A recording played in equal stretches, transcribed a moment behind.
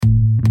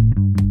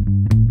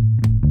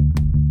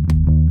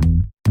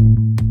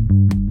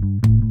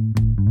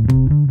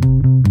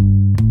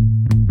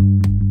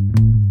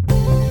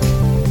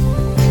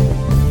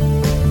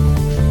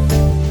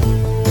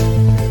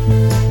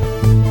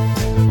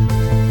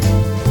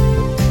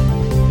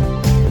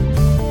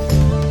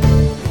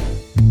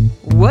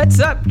What's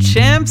up,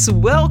 champs?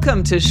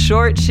 Welcome to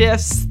Short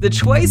Shifts, the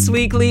twice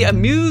weekly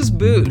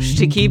amuse-bouche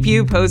to keep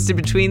you posted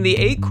between the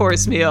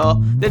 8-course meal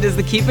that is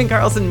the Keeping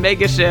Karlsson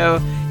Mega Show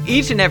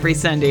each and every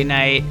Sunday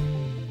night.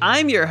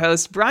 I'm your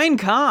host, Brian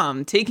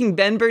Comm, taking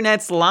Ben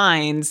Burnett's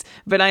lines,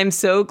 but I'm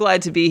so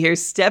glad to be here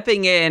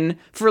stepping in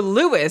for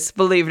Lewis,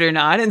 believe it or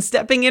not, and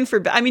stepping in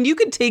for, you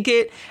could take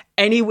it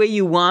any way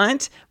you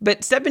want,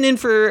 but stepping in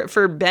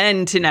for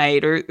Ben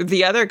tonight, or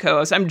the other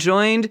co-host. I'm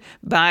joined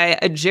by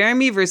a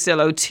Jeremy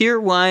Versillo, Tier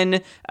 1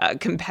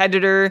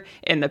 competitor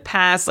in the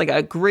past, like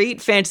a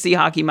great fantasy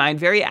hockey mind,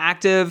 very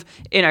active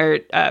in our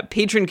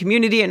patron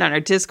community and on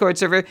our Discord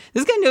server.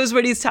 This guy knows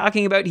what he's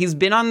talking about. He's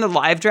been on the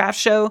live draft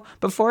show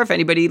before, if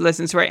anybody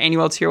listens to our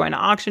annual Tier 1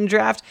 auction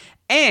draft.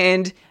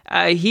 And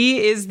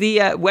he is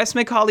the Wes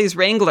McCauley's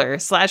Wrangler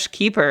 /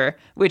 Keeper,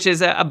 which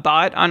is a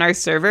bot on our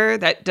server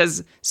that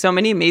does so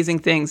many amazing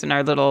things in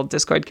our little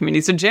Discord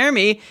community. So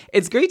Jeremy,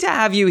 it's great to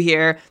have you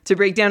here to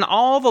break down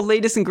all the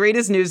latest and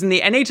greatest news in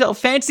the NHL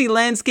fantasy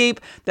landscape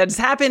that has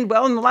happened,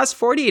 well, in the last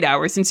 48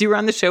 hours since you were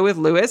on the show with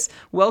Lewis.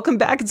 Welcome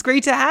back. It's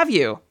great to have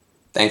you.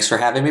 Thanks for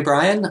having me,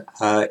 Brian.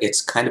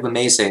 It's kind of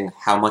amazing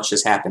how much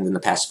has happened in the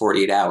past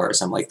 48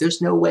 hours. I'm like,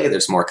 there's no way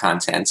there's more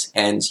content.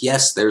 And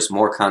yes, there's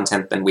more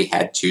content than we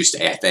had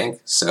Tuesday, I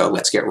think. So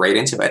let's get right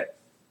into it.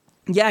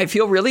 Yeah, I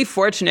feel really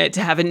fortunate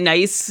to have a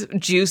nice,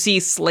 juicy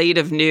slate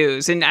of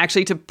news and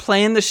actually to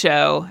plan the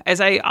show,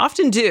 as I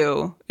often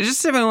do.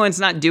 Just so everyone's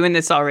not doing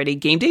this already,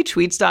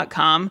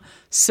 GameDayTweets.com,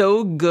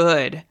 so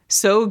good.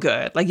 So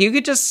good. Like, you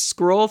could just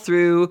scroll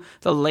through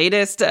the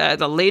latest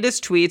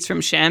tweets from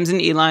Shams and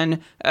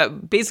Elon,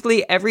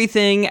 basically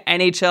everything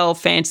NHL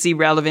fantasy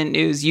relevant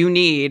news you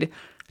need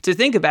to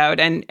think about,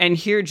 and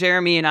here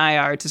Jeremy and I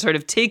are to sort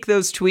of take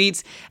those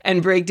tweets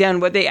and break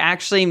down what they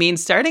actually mean,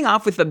 starting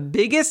off with the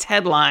biggest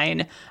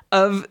headline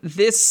of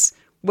this,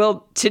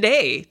 well,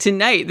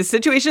 tonight. The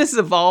situation has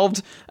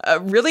evolved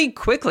really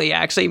quickly,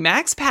 actually.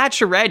 Max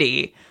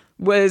Pacioretty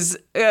was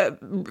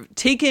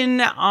taken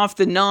off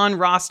the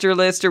non-roster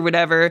list or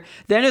whatever.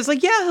 Then it was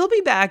like, yeah, he'll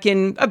be back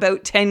in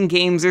about 10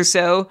 games or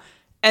so.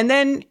 And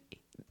then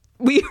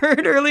we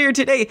heard earlier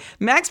today,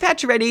 Max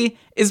Pacioretty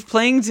is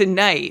playing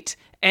tonight.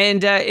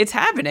 And it's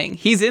happening.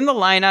 He's in the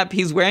lineup.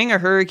 He's wearing a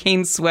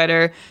Hurricane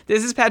sweater.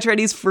 This is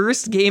Pacioretty's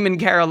first game in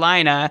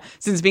Carolina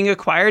since being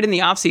acquired in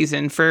the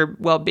offseason for,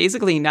 well,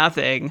 basically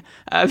nothing.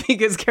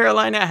 Because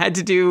Carolina had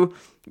to do,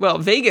 well,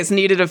 Vegas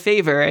needed a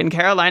favor, and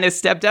Carolina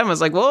stepped up and was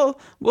like, well,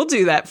 we'll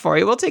do that for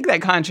you. We'll take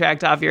that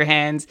contract off your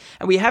hands.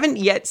 And we haven't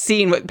yet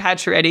seen what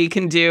Pacioretty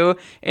can do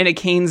in a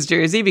Canes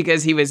jersey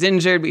because he was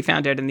injured. We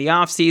found out in the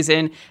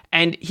offseason.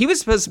 And he was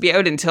supposed to be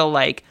out until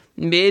like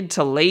mid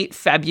to late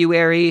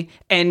February.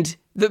 And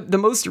the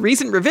most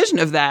recent revision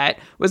of that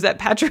was that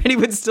Pacioretty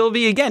would still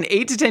be, again,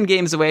 8 to 10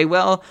 games away.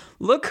 Well,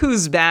 look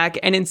who's back.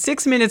 And in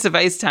 6 minutes of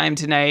ice time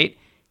tonight,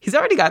 he's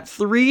already got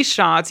 3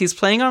 shots. He's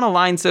playing on a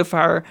line so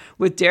far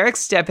with Derek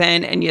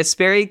Stepan and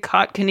Jesperi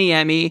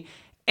Kotkaniemi.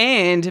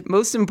 And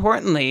most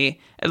importantly,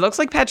 it looks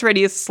like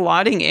Pacioretty is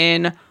slotting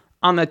in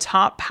on the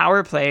top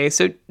power play.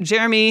 So,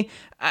 Jeremy,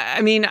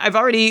 I've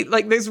already,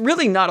 there's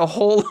really not a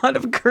whole lot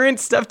of current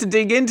stuff to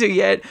dig into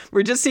yet.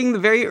 We're just seeing the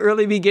very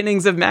early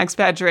beginnings of Max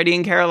Pacioretty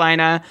in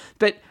Carolina.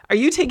 But are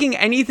you taking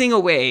anything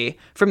away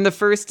from the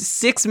first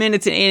 6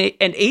 minutes and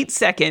 8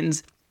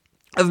 seconds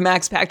of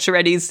Max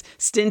Pacioretty's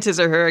stint as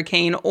a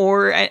Hurricane,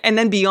 and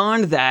then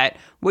beyond that,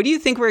 what do you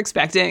think we're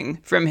expecting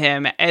from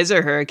him as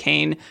a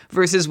Hurricane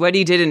versus what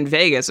he did in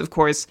Vegas? Of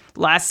course,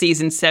 last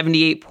season,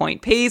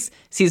 78-point pace,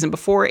 season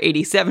before,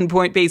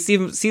 87-point pace,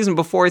 season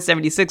before,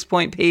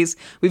 76-point pace.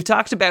 We've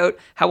talked about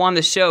how on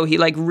the show, he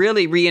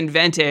really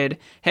reinvented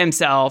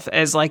himself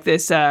as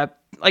this, a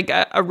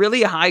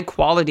really high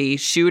quality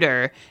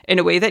shooter in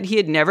a way that he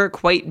had never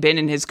quite been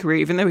in his career,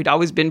 even though he'd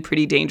always been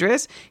pretty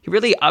dangerous. He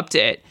really upped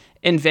it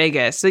in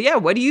Vegas. So yeah,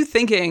 what are you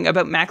thinking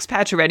about Max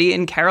Pacioretty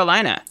in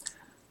Carolina?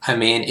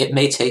 It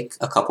may take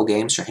a couple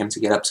games for him to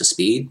get up to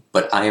speed,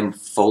 but I am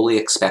fully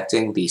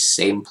expecting the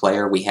same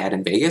player we had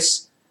in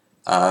Vegas.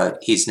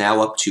 He's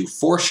now up to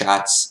 4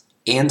 shots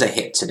and a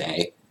hit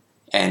today,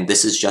 and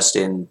this is just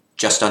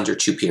under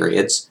 2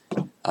 periods.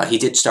 He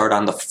did start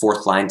on the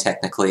 4th line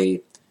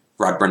technically.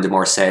 Rod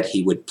Brindamore said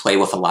he would play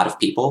with a lot of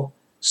people,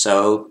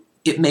 so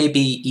it may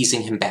be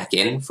easing him back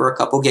in for a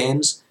couple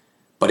games.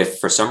 But if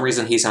for some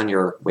reason he's on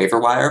your waiver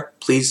wire,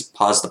 please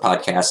pause the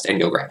podcast and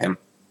go grab him.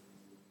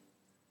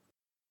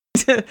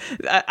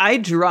 I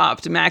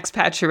dropped Max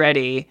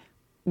Pacioretty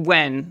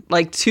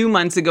 2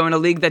 months ago in a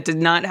league that did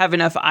not have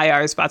enough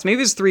IR spots. Maybe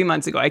it was 3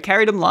 months ago. I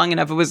carried him long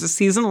enough. It was a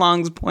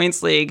season-long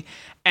points league.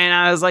 And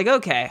I was like,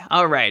 okay,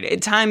 all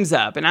right, time's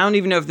up. And I don't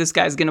even know if this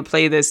guy's going to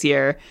play this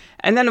year.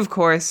 And then, of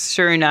course,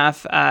 sure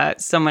enough,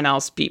 someone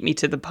else beat me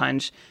to the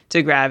punch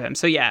to grab him.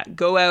 So yeah,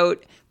 go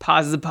out,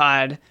 pause the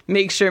pod,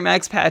 make sure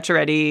Max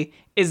Pacioretty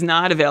is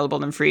not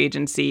available in free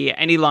agency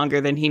any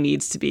longer than he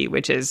needs to be,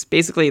 which is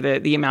basically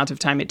the amount of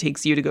time it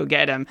takes you to go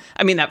get him.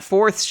 That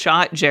 4th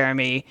shot,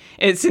 Jeremy,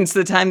 since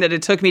the time that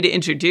it took me to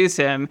introduce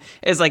him,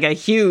 is a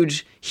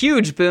huge,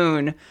 huge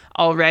boon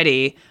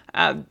already.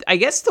 I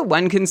guess the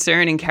one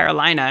concern in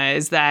Carolina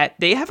is that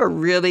they have a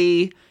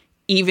really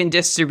even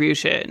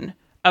distribution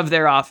of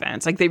their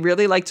offense. Like, they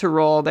really like to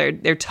roll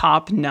their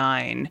top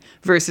 9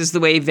 versus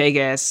the way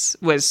Vegas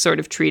was sort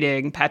of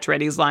treating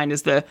Pacioretty's line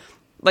as the,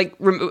 like,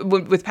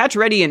 with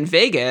Pacioretty in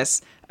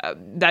Vegas,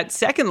 that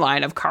second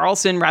line of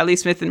Carlson, Riley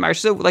Smith, and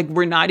Marchessault, like,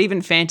 were not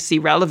even fantasy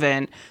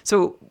relevant.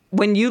 So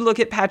when you look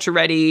at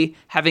Pacioretty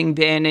having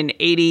been an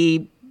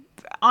 80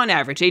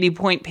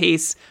 point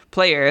pace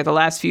player the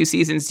last few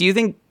seasons, do you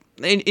think,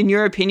 in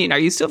your opinion, are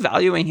you still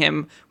valuing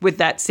him with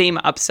that same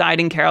upside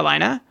in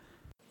Carolina?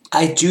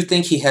 I do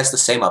think he has the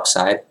same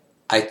upside.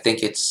 I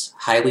think it's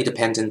highly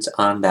dependent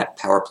on that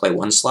power play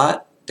 1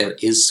 slot. There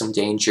is some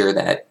danger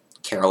that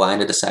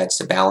Carolina decides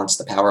to balance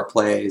the power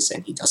plays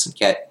and he doesn't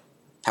get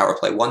power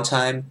play 1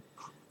 time.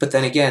 But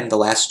then again, the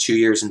last 2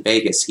 years in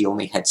Vegas, he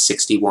only had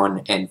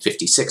 61 and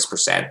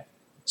 56%.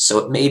 So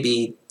it may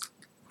be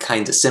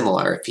kind of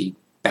similar if he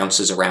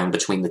bounces around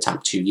between the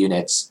top 2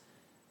 units.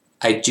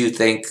 I do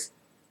think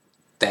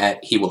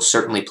that he will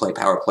certainly play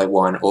power play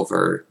 1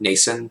 over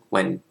Nason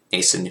when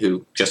Nason,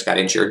 who just got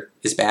injured,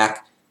 is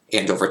back,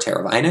 and over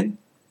Teravainen.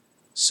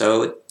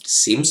 So it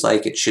seems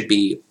like it should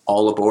be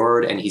all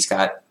aboard, and he's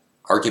got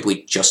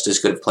arguably just as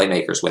good of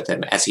playmakers with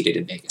him as he did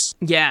in Vegas.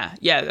 Yeah,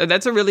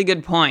 that's a really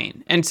good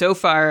point. And so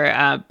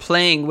far,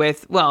 playing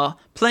with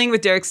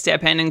Derek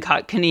Stepan and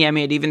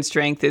Kotkaniemi at even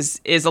strength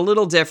is a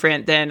little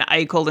different than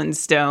Eichel and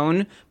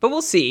Stone, but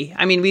we'll see.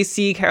 I mean, we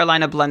see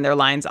Carolina blend their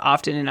lines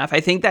often enough.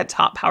 I think that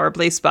top power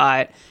play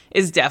spot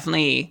is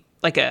definitely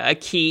like a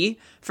key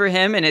for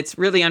him, and it's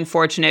really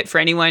unfortunate for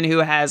anyone who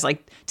has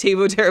like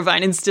Teuvo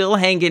Teravainen still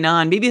hanging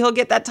on. Maybe he'll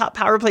get that top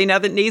power play now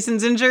that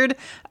Nason's injured.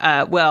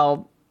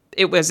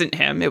 It wasn't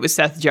him. It was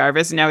Seth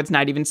Jarvis, and now it's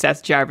not even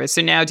Seth Jarvis.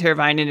 So now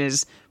Teravainen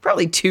is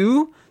probably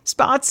 2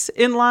 spots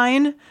in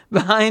line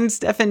behind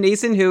Stefan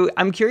Nason, who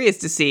I'm curious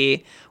to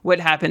see what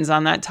happens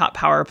on that top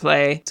power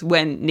play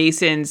when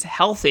Nason's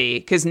healthy,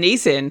 because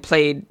Nason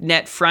played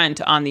net front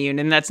on the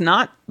unit, and that's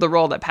not the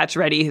role that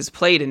Pacioretty has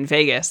played in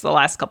Vegas the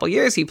last couple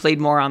years. He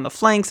played more on the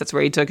flanks. That's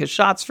where he took his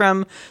shots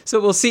from. So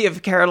we'll see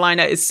if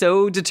Carolina is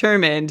so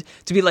determined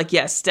to be like,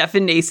 yes,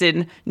 Stefan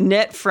Nason,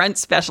 net front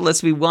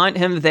specialist. We want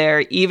him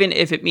there, even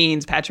if it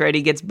means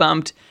Pacioretty gets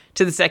bumped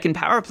to the second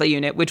power play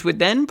unit, which would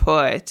then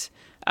put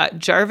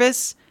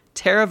Jarvis,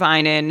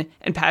 Teravainen,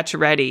 and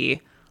Pacioretty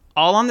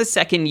all on the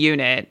second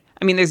unit.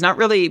 I mean, there's not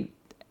really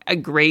a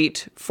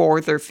great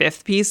 4th or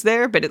 5th piece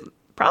there, but it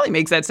probably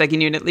makes that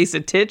second unit at least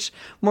a titch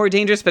more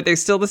dangerous, but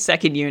there's still the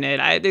second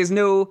unit. There's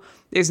no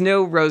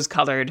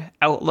rose-colored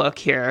outlook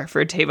here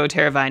for Teuvo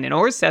Teravainen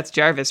or Seth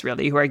Jarvis,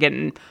 really, who are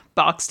getting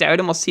boxed out,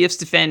 and we'll see if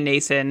Stefan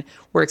Nason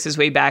works his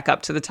way back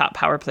up to the top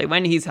power play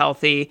when he's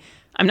healthy.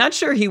 I'm not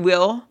sure he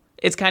will.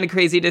 It's kind of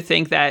crazy to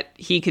think that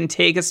he can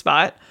take a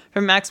spot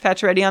from Max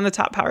Pacioretty on the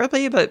top power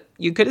play, but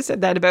you could have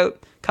said that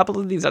about a couple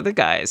of these other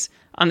guys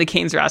on the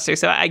Canes roster.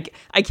 So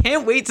I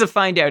can't wait to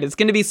find out. It's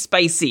going to be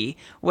spicy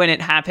when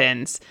it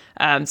happens.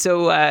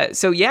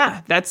 So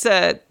yeah, that's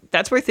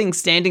where things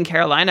stand in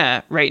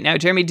Carolina right now.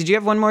 Jeremy, did you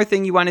have one more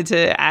thing you wanted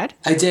to add?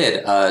 I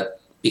did,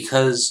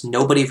 because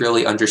nobody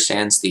really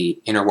understands the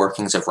inner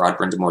workings of Rod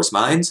Brindamore's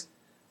mind.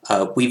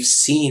 We've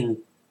seen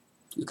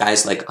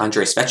guys like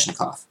Andrei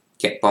Svechnikov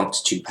get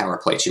bumped to power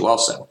play 2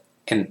 also.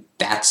 And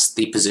that's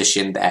the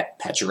position that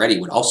Pacioretty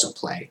would also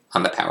play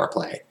on the power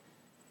play.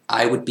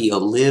 I would be a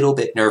little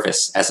bit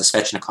nervous as a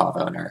Svechnikov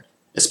owner,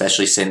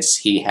 especially since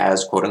he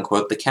has,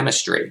 quote-unquote, the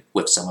chemistry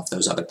with some of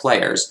those other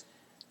players,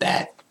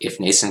 that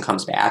if Nason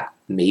comes back,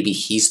 maybe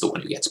he's the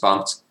one who gets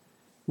bumped.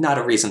 Not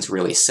a reason to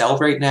really sell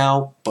right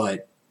now,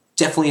 but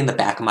definitely in the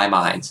back of my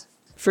mind.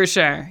 For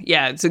sure.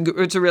 Yeah, it's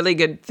a really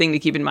good thing to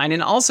keep in mind.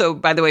 And also,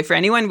 by the way, for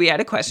anyone, we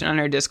had a question on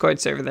our Discord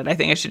server that I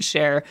think I should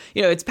share.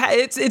 You know, it's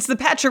the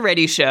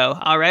Pacioretty show.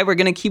 All right, we're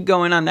going to keep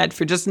going on that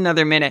for just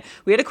another minute.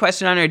 We had a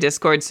question on our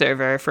Discord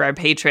server for our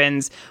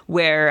patrons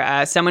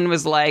where someone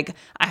was like,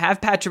 I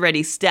have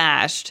Pacioretty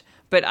stashed,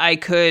 but I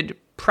could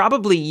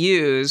probably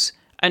use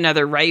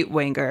another right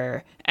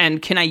winger, and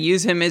can I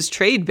use him as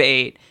trade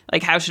bait?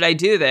 Like, how should I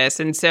do this?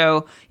 And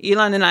so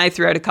Elon and I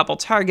threw out a couple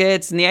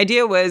targets, and the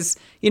idea was,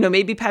 you know,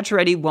 maybe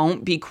Pacioretty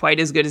won't be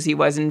quite as good as he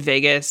was in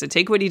Vegas. So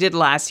take what he did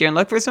last year and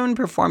look for someone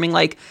performing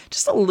like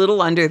just a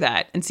little under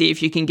that and see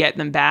if you can get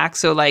them back.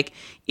 So like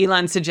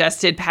Elon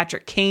suggested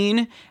Patrick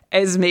Kane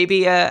as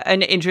maybe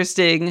an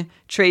interesting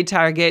trade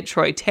target,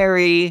 Troy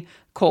Terry,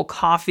 Cole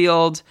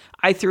Caulfield.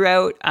 I threw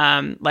out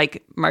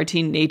like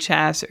Martin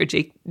Necas or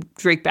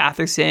Drake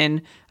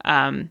Batherson.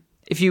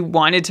 If you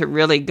wanted to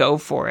really go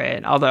for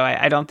it, although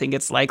I don't think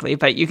it's likely,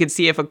 but you could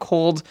see if a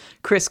cold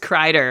Chris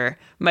Kreider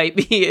might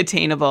be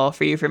attainable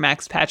for you for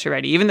Max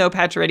Pacioretty. Even though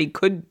Pacioretty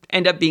could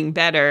end up being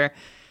better,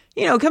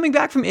 you know, coming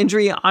back from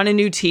injury on a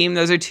new team,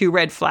 those are 2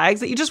 red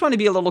flags that you just want to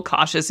be a little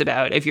cautious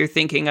about if you're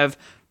thinking of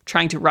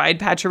trying to ride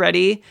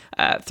Pacioretty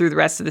through the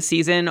rest of the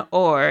season,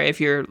 or if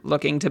you're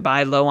looking to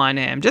buy low on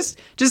him. Just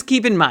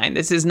keep in mind,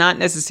 this is not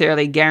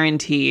necessarily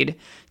guaranteed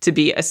to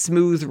be a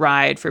smooth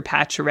ride for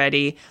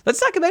Pacioretty. Let's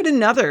talk about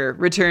another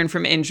return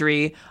from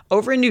injury.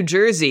 Over in New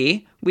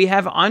Jersey, we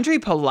have Andre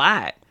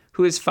Palat,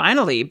 who is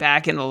finally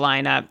back in the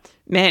lineup.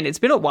 Man, it's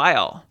been a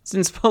while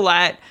since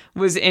Palat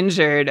was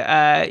injured.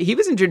 He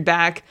was injured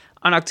back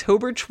on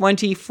October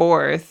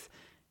 24th.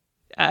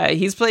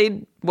 He's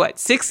played,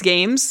 6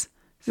 games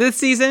this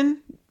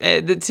season?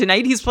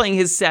 Tonight he's playing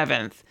his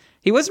 7th.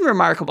 He wasn't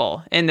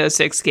remarkable in those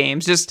 6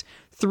 games. Just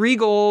 3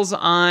 goals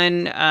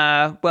on,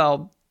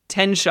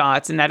 10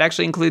 shots, and that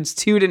actually includes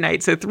 2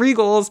 tonight. So 3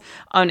 goals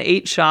on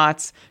 8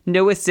 shots,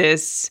 no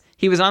assists.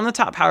 He was on the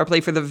top power play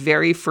for the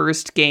very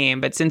first game,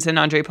 but since then,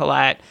 Ondrej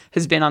Palat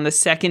has been on the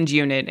second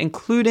unit,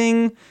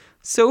 including,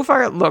 so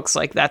far it looks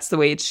like that's the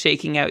way it's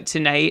shaking out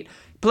tonight,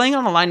 playing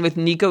on a line with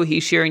Nico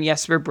Hischier and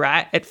Jesper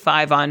Bratt at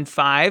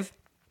 5-on-5.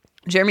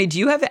 Jeremy, do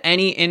you have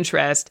any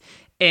interest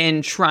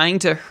in trying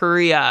to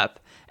hurry up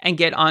and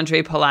get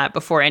Ondrej Palat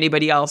before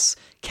anybody else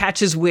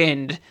catches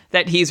wind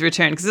that he's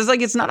returned? Because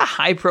it's not a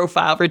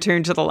high-profile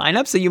return to the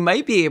lineup, so you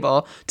might be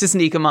able to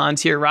sneak him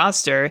onto your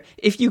roster.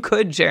 If you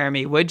could,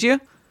 Jeremy, would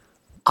you?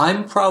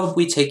 I'm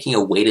probably taking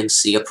a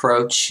wait-and-see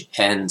approach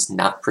and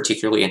not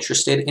particularly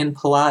interested in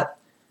Palat.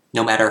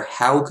 No matter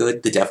how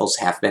good the Devils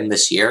have been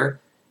this year,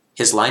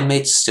 his line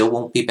mates still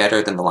won't be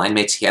better than the line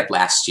mates he had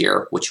last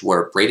year, which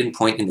were Brayden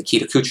Point and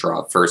Nikita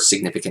Kucherov for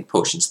significant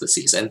portions of the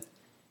season.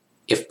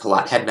 If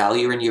Palat had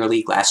value in your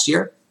league last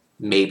year,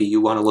 maybe you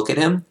want to look at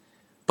him,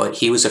 but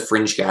he was a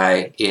fringe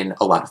guy in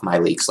a lot of my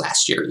leagues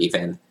last year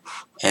even.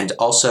 And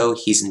also,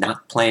 he's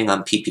not playing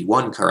on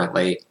PP1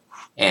 currently,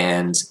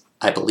 and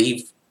I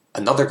believe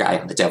another guy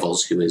on the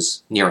Devils who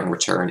is nearing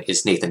return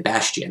is Nathan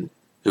Bastian,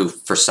 who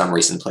for some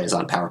reason plays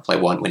on Power Play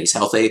 1 when he's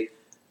healthy,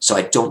 so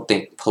I don't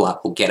think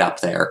Palat will get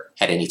up there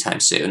at any time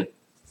soon.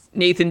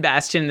 Nathan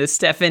Bastian, the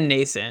Stefan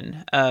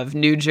Nason of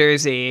New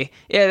Jersey.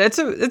 Yeah, that's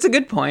a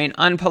good point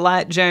on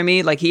Palat,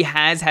 Jeremy. He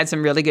has had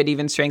some really good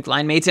even strength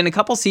line mates. And a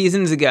couple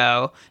seasons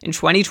ago, in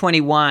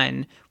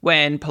 2021,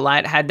 when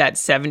Palat had that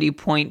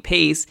 70-point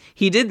pace,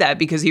 he did that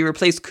because he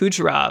replaced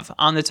Kucherov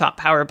on the top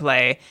power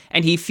play,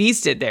 and he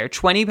feasted there,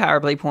 20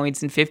 power play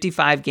points in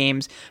 55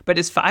 games. But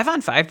his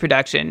 5-on-5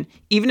 production,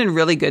 even in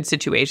really good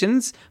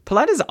situations,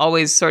 Palat has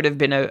always sort of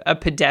been a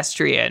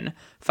pedestrian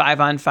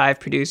 5-on-5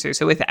 producer.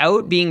 So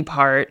without being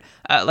part,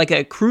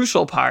 a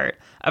crucial part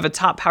of a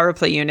top power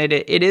play unit,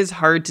 it is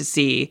hard to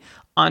see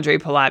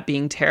Ondrej Palat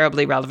being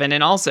terribly relevant.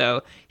 And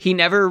also, he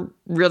never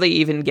really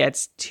even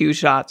gets 2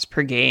 shots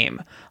per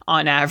game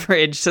on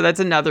average. So that's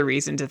another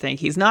reason to think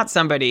he's not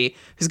somebody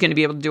who's going to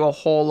be able to do a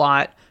whole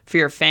lot for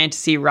your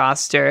fantasy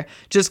roster.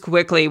 Just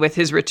quickly with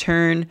his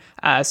return,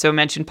 so I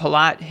mentioned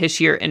Palat,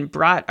 Hischier, and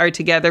Bratt are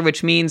together,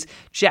 which means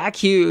Jack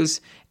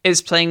Hughes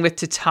is playing with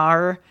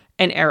Tatar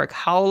and Erik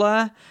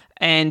Haula,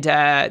 and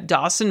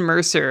Dawson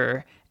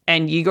Mercer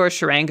and Igor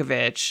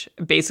Sharangovich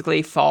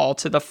basically fall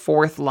to the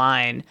 4th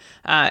line.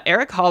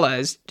 Erik Haula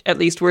is at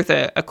least worth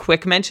a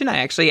quick mention. I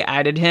actually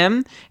added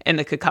him in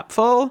the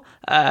Cupful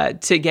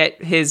to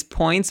get his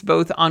points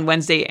both on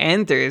Wednesday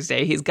and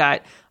Thursday. He's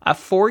got a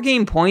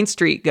 4-game point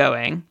streak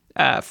going,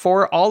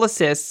 4 all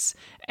assists,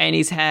 and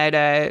he's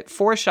had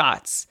 4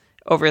 shots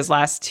over his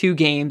last 2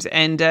 games,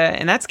 and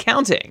that's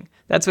counting.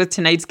 That's with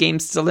tonight's game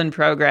still in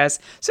progress.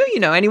 So,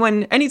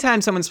 anytime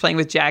someone's playing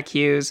with Jack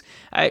Hughes,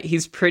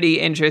 he's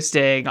pretty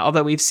interesting.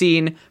 Although we've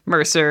seen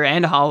Mercer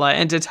and Haula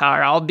and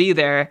Tatar all be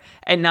there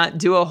and not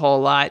do a whole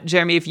lot.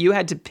 Jeremy, if you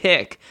had to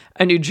pick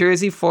a New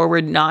Jersey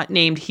forward not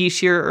named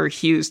Hischier or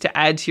Hughes to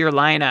add to your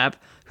lineup,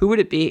 who would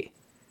it be?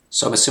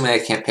 So I'm assuming I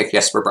can't pick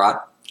Jesper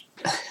Bratt.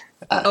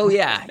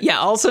 Yeah.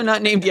 Also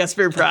not named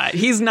Jesper Bratt.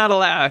 He's not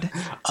allowed.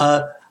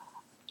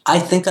 I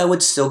think I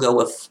would still go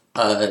with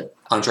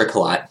Ondrej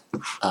Palat.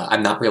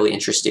 I'm not really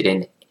interested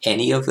in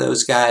any of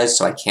those guys,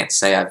 so I can't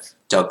say I've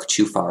dug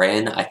too far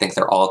in. I think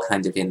they're all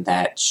kind of in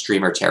that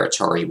streamer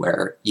territory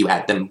where you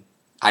add them.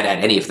 I'd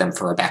add any of them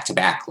for a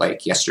back-to-back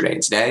like yesterday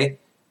and today,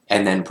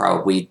 and then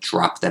probably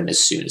drop them as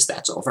soon as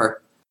that's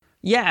over.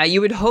 Yeah, you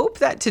would hope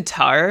that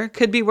Tatar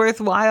could be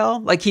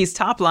worthwhile. He's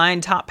top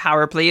line, top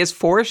power play, has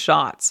 4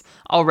 shots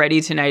already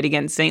tonight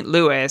against St.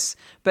 Louis,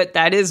 but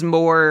that is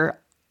more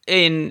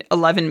in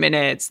 11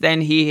 minutes than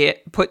he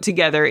put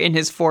together in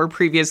his 4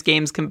 previous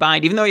games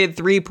combined. Even though he had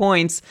 3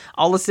 points,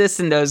 all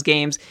assists in those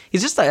games,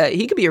 he's just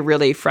he could be a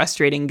really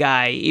frustrating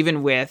guy,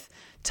 even with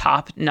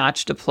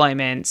top-notch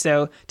deployment.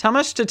 So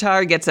Tomas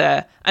Tatar gets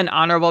an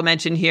honorable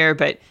mention here,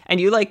 and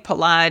you like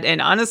Palat,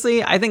 and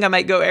honestly, I think I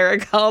might go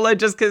Erik Haula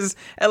just because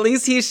at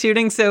least he's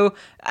shooting. So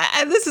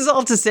this is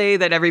all to say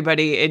that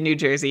everybody in New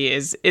Jersey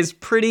is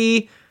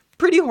pretty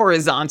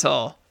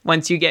horizontal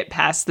once you get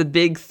past the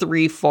big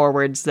 3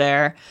 forwards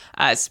there.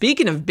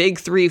 Speaking of big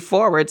 3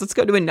 forwards, let's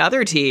go to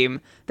another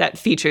team that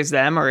features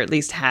them, or at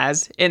least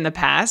has in the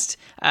past,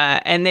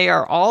 and they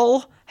are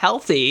all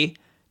healthy.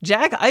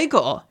 Jack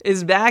Eichel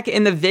is back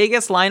in the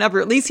Vegas lineup,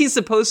 or at least he's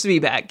supposed to be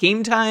back.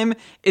 Game time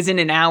is in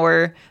an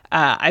hour.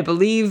 I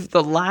believe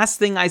the last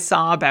thing I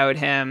saw about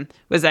him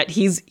was that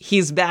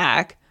he's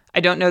back. I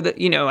don't know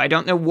that, I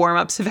don't know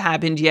warm-ups have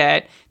happened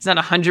yet. It's not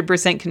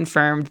 100%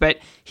 confirmed, but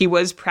he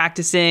was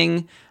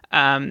practicing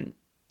on,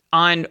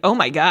 oh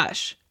my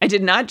gosh, I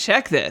did not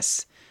check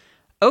this.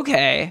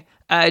 Okay.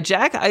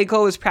 Jack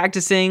Eichel was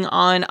practicing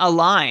on a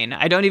line.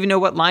 I don't even know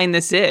what line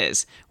this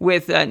is,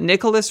 with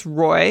Nicolas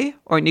Roy,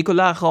 or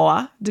Nicolas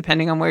Roy,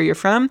 depending on where you're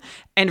from,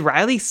 and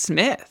Riley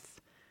Smith.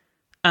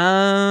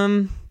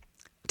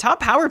 Top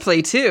power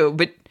play too,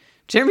 but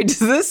Jeremy, does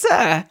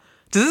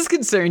this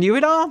concern you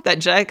at all? That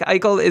Jack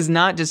Eichel is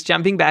not just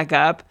jumping back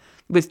up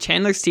with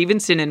Chandler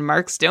Stevenson and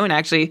Mark Stone?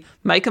 Actually,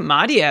 Mike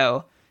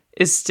Amadio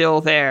is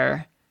still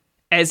there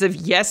as of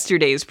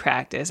yesterday's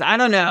practice. I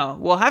don't know.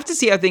 We'll have to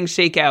see how things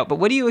shake out. But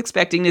what are you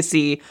expecting to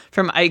see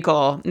from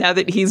Eichel now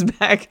that he's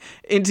back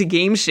into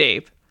game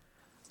shape?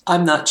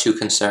 I'm not too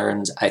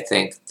concerned. I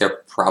think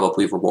they're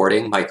probably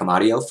rewarding Mike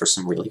Amadio for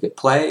some really good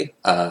play.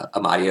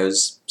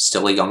 Amadio's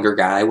still a younger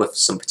guy with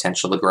some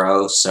potential to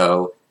grow.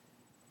 So,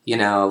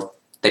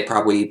 they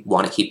probably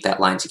want to keep that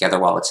line together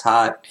while it's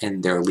hot.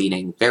 And they're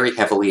leaning very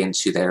heavily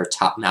into their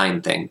top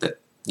 9 thing that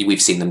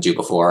we've seen them do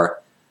before.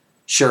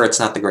 Sure, it's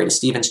not the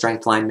greatest even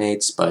strength line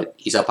mates, but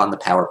he's up on the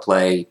power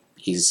play.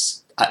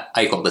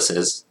 Eichel, this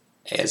is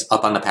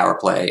up on the power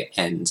play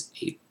and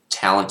a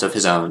talent of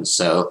his own.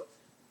 So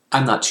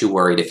I'm not too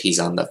worried if he's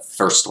on the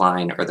first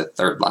line or the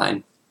third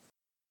line.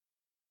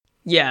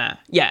 Yeah,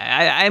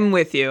 I'm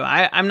with you.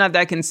 I'm not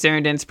that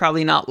concerned, and it's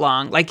probably not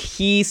long. Like,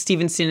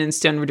 Stevenson, and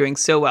Stone were doing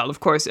so well. Of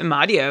course,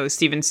 Amadio,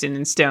 Stevenson,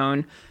 and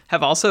Stone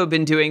have also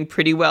been doing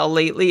pretty well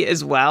lately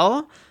as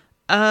well.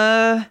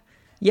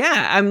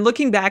 Yeah, I'm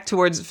looking back to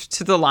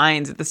the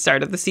lines at the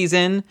start of the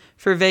season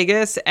for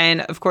Vegas.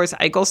 And of course,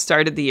 Eichel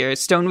started the year.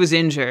 Stone was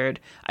injured.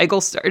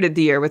 Eichel started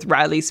the year with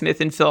Riley Smith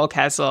and Phil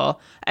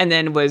Kessel, and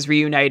then was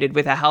reunited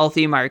with a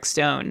healthy Mark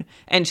Stone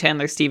and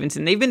Chandler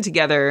Stevenson. They've been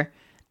together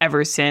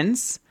ever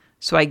since.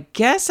 So I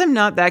guess I'm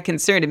not that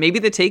concerned. And maybe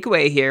the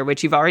takeaway here,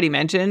 which you've already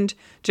mentioned,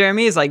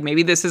 Jeremy, is like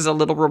maybe this is a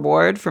little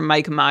reward from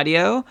Mike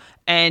Amadio,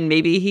 and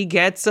maybe he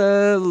gets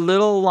a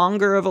little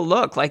longer of a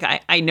look. Like,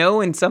 I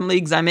know in some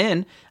leagues I'm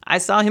in, I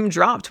saw him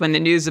dropped when the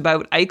news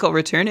about Eichel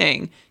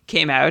returning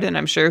came out, and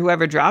I'm sure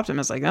whoever dropped him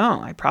was like,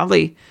 oh, I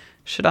probably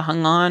should have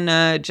hung on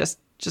just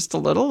a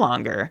little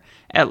longer,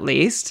 at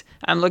least.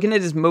 I'm looking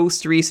at his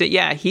most recent.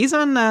 Yeah, he's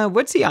on,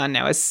 what's he on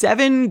now? A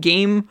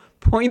 7-game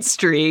point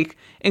streak,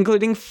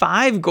 including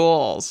 5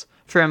 goals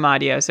for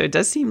Amadio. So it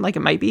does seem like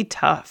it might be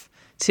tough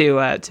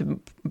to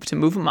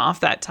move him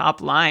off that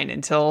top line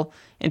until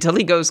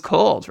he goes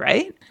cold,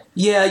 right?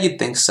 Yeah, you'd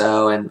think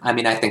so. And I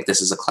mean, I think this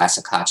is a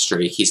classic hot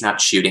streak. He's not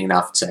shooting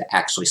enough to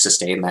actually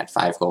sustain that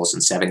 5 goals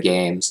in 7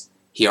 games.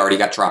 He already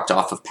got dropped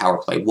off of power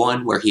play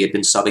 1, where he had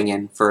been subbing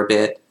in for a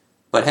bit.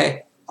 But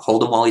hey,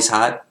 hold him while he's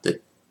hot.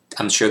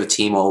 I'm sure the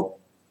team will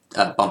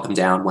bump him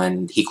down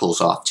when he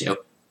cools off too.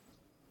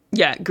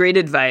 Yeah, great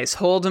advice.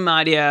 Hold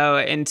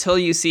Amadio until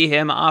you see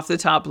him off the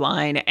top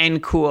line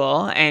and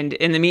cool. And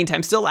in the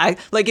meantime, still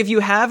like if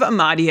you have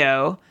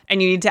Amadio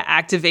and you need to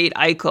activate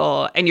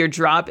Eichel and your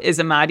drop is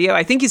Amadio,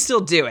 I think you still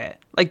do it.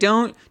 Like,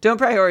 don't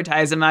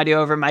prioritize Amadio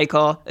over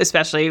Michael,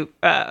 especially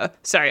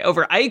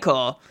over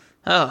Eichel.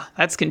 Oh,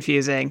 that's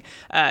confusing.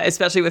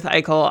 Especially with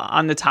Eichel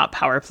on the top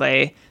power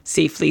play,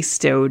 safely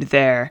stowed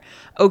there.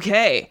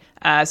 Okay,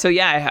 so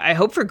yeah, I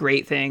hope for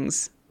great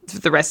things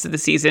the rest of the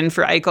season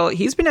for Eichel.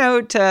 He's been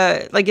out,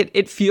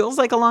 it feels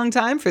like a long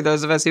time for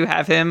those of us who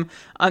have him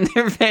on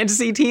their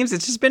fantasy teams.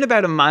 It's just been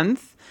about a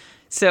month.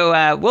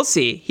 So we'll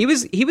see. He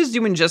was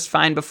doing just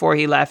fine before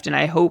he left, and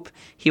I hope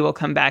he will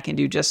come back and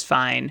do just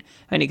fine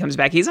when he comes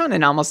back. He's on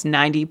an almost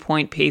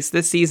 90-point pace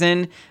this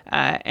season,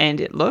 and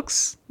it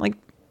looks like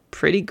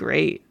pretty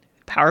great.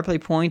 Power play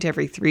point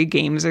every 3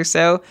 games or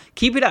so.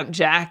 Keep it up,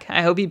 Jack.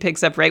 I hope he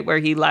picks up right where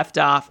he left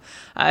off.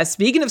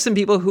 Speaking of some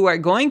people who are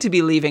going to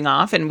be leaving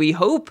off, and we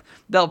hope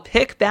they'll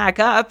pick back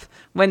up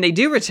when they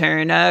do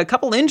return, a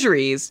couple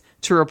injuries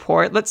to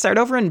report. Let's start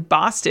over in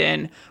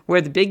Boston,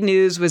 where the big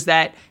news was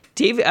that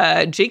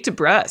Jake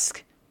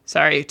DeBrusk,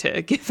 sorry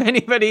to give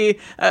anybody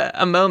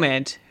a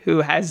moment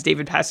who has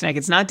David Pastrnak.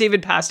 It's not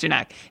David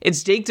Pastrnak.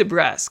 It's Jake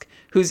DeBrusk,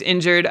 who's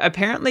injured.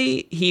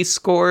 Apparently, he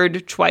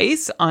scored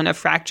twice on a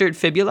fractured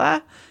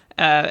fibula,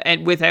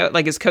 and without,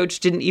 his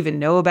coach didn't even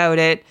know about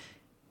it.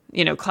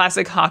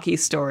 Classic hockey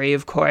story,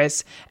 of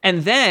course.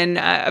 And then,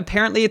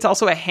 apparently, it's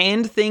also a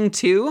hand thing,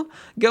 too,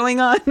 going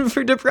on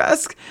for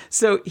DeBrusk.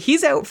 So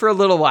he's out for a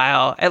little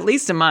while, at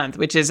least a month,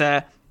 which is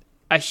a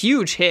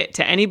huge hit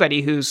to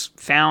anybody who's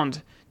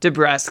found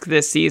DeBrusk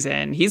this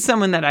season. He's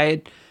someone that I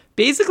had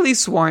basically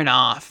sworn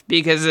off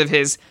because of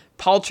his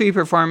paltry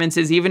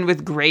performances, even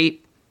with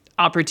great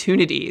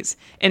opportunities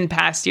in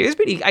past years,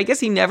 but I guess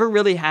he never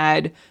really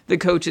had the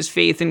coach's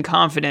faith and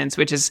confidence,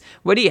 which is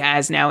what he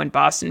has now in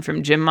Boston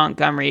from Jim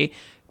Montgomery.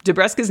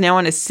 DeBrusk is now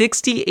on a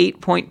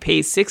 68-point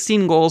pace,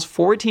 16 goals,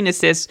 14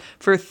 assists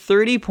for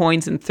 30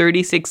 points in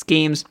 36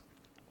 games,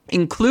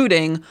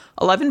 including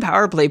 11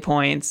 power play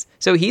points.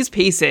 So he's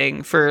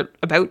pacing for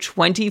about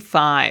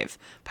 25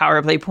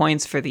 power play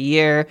points for the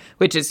year,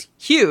 which is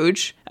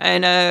huge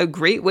and a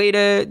great way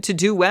to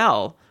do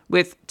well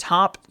with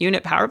top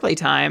unit power play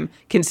time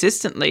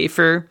consistently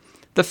for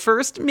the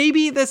first,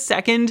 maybe the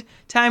second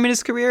time in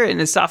his career. In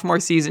his sophomore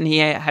season, he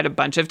had a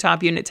bunch of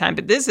top unit time,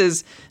 but this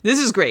is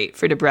great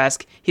for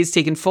DeBrusk. He's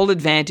taken full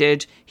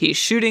advantage. He's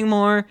shooting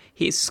more.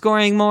 He's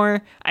scoring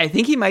more. I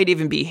think he might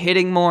even be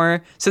hitting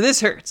more. So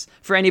this hurts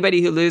for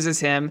anybody who loses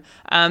him.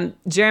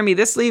 Jeremy,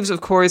 this leaves,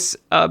 of course,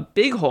 a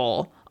big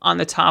hole on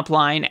the top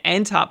line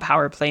and top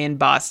power play in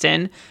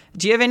Boston.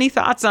 Do you have any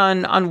thoughts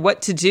on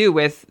what to do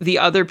with the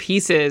other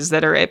pieces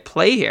that are at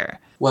play here?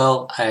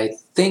 Well, I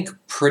think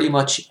pretty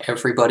much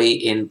everybody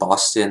in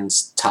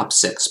Boston's top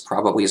six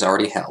probably is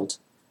already held.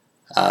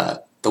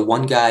 The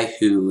one guy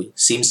who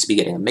seems to be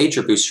getting a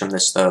major boost from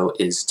this, though,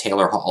 is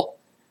Taylor Hall.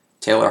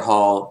 Taylor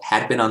Hall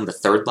had been on the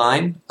third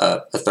line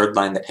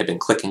that had been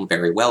clicking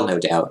very well, no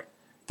doubt,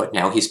 but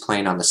now he's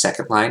playing on the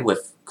second line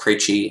with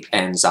Krejci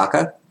and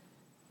Zacha.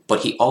 But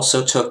he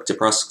also took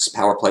DeBrusk's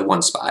power play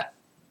 1 spot,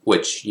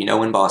 which,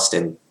 in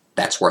Boston,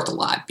 that's worth a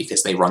lot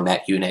because they run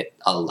that unit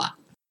a lot.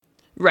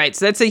 Right,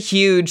 so that's a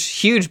huge,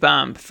 huge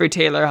bump for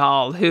Taylor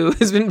Hall, who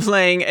has been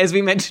playing, as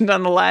we mentioned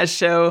on the last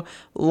show,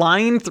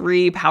 line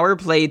 3, power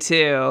play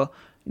 2.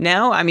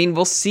 Now,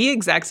 we'll see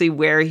exactly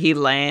where he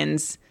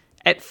lands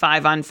at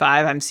 5-on-5.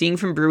 I'm seeing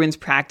from Bruins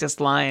practice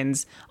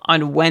lines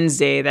on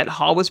Wednesday that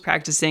Hall was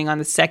practicing on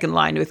the second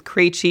line with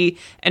Krejci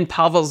and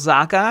Pavel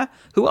Zacha,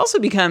 who also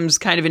becomes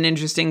kind of an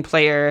interesting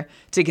player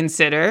to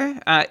consider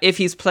if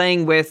he's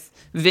playing with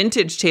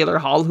vintage Taylor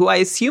Hall, who I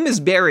assume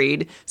is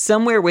buried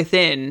somewhere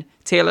within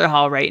Taylor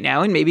Hall right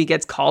now and maybe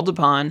gets called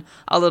upon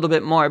a little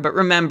bit more. But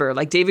remember,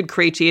 David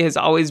Krejci has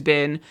always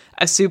been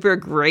a super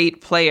great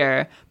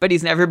player, but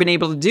he's never been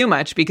able to do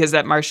much because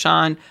that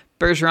Marchand,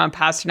 Bergeron,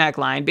 Pasternak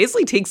line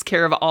basically takes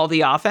care of all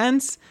the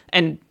offense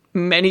and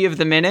many of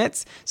the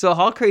minutes. So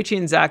Hall, Krejci,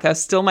 and Zacha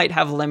still might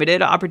have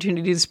limited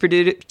opportunities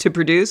to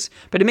produce,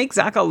 but it makes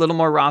Zacha a little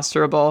more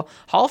rosterable.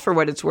 Hall, for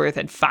what it's worth,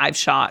 had 5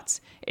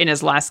 shots in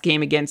his last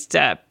game against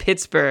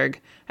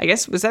Pittsburgh. I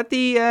guess, was that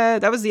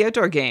that was the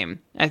outdoor game,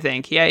 I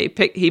think. Yeah,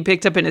 he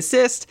picked up an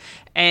assist.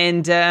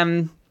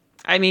 And,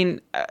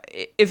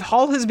 if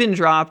Hall has been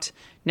dropped,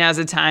 now's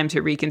the time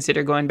to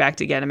reconsider going back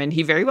to get him. And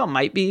he very well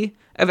might be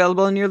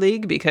available in your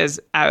league because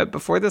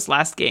before this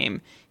last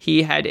game,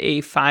 he had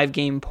a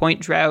 5-game point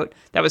drought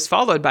that was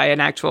followed by an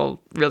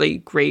actual really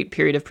great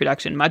period of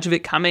production, much of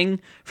it coming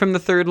from the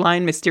third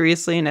line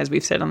mysteriously. And as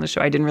we've said on the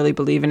show, I didn't really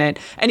believe in it.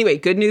 Anyway,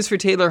 good news for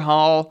Taylor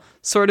Hall,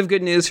 sort of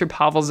good news for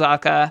Pavel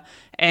Zacha,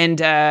 and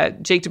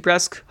Jake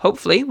DeBrusk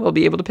hopefully will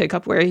be able to pick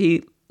up where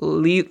he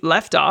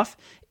left off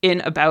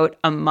in about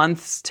a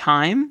month's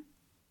time.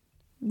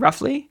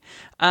 Roughly.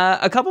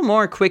 A couple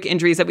more quick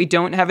injuries that we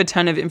don't have a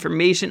ton of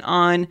information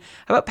on.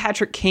 How about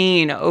Patrick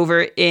Kane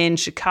over in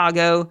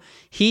Chicago?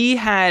 He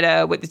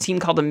had what the team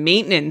called a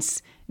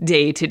maintenance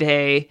day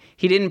today.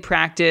 He didn't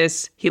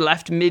practice. He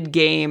left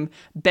mid-game.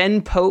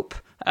 Ben Pope,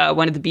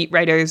 one of the beat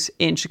writers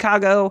in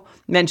Chicago,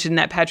 mentioned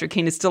that Patrick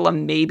Kane is still a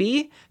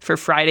maybe for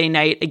Friday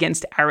night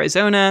against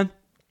Arizona.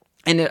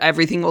 And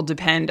everything will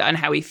depend on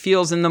how he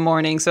feels in the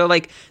morning. So,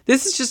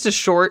 this is just a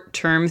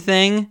short-term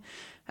thing.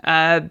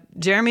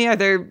 Jeremy, are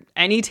there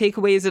any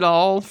takeaways at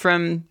all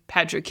from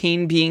Patrick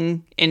Kane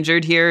being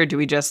injured here? Or do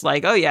we just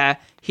oh yeah,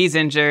 he's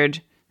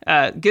injured.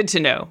 Good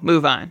to know.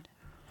 Move on.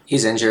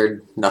 He's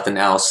injured. Nothing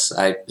else.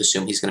 I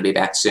assume he's going to be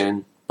back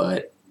soon,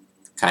 but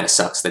kind of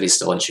sucks that he's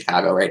still in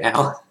Chicago right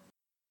now.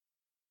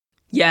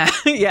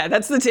 Yeah,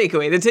 that's the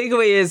takeaway. The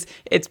takeaway is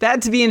it's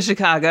bad to be in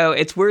Chicago.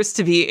 It's worse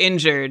to be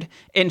injured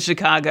in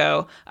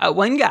Chicago.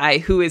 One guy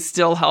who is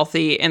still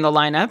healthy in the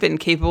lineup and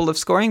capable of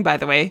scoring, by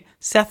the way,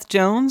 Seth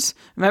Jones.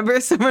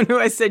 Remember someone who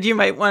I said you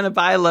might want to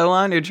buy low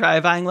on or try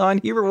buying low on?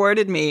 He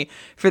rewarded me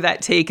for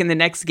that take in the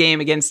next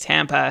game against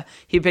Tampa.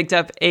 He picked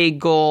up a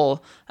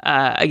goal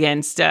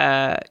against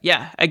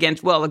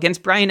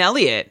Brian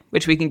Elliott,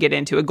 which we can get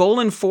into. A goal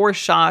and 4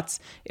 shots.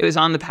 It was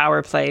on the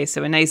power play.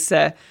 So a nice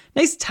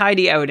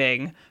tidy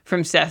outing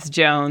from Seth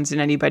Jones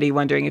and anybody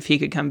wondering if he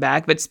could come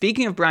back. But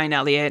speaking of Brian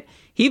Elliott,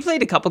 he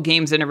played a couple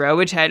games in a row,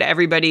 which had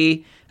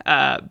everybody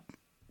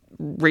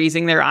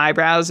raising their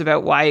eyebrows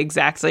about why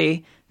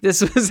exactly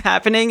this was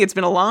happening. It's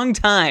been a long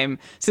time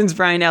since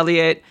Brian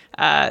Elliott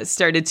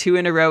started 2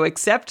 in a row,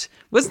 except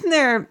wasn't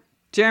there,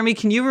 Jeremy,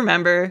 can you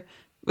remember,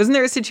 wasn't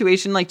there a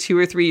situation 2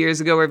 or 3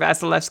 years ago where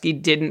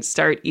Vasilevsky didn't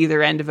start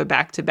either end of a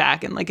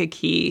back-to-back in a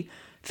key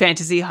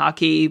fantasy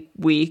hockey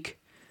week?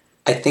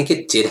 I think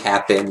it did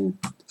happen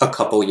a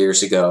couple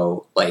years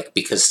ago,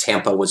 because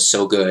Tampa was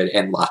so good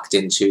and locked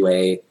into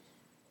a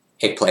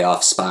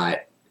playoff spot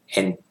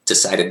and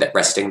decided that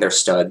resting their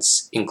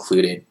studs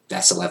included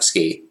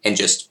Vasilevsky and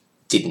just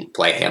didn't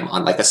play him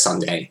on a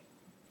Sunday.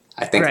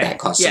 I think that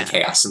caused some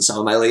chaos in some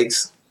of my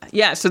leagues.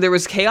 Yeah, so there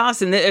was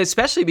chaos, and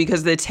especially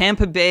because the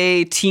Tampa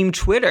Bay team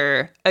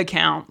Twitter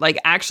account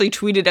actually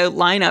tweeted out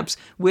lineups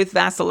with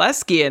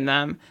Vasilevsky in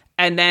them,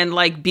 and then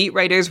beat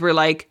writers were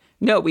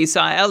no, we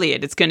saw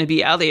Elliott. It's going to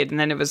be Elliott. And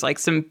then it was like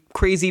some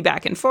crazy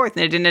back and forth.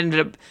 And it ended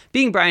up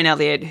being Brian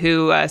Elliott,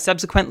 who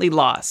subsequently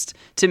lost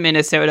to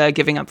Minnesota,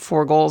 giving up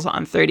 4 goals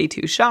on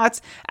 32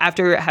 shots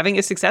after having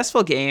a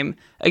successful game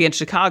against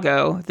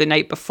Chicago the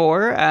night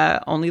before,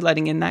 only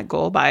letting in that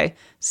goal by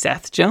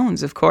Seth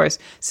Jones, of course.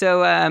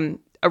 So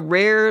a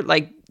rare,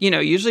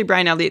 usually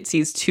Brian Elliott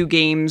sees 2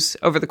 games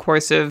over the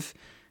course of,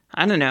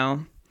 I don't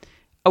know,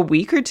 a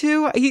week or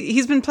two.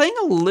 He's been playing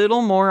a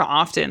little more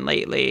often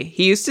lately.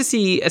 He used to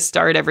see a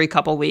start every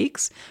couple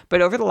weeks,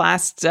 but over the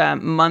last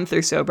month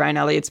or so, Brian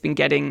Elliott's been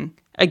getting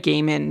a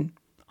game in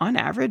on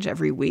average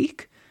every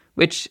week,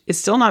 which is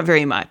still not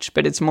very much,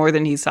 but it's more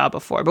than he saw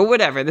before. But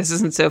whatever, this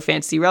isn't so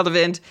fantasy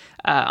relevant.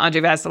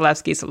 Andrei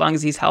Vasilevskiy, so long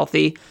as he's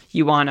healthy,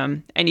 you want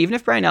him. And even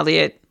if Brian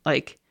Elliott,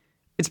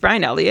 it's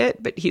Brian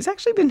Elliott, but he's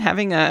actually been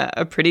having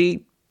a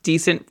pretty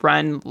decent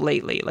run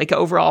lately.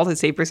 Overall, his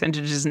save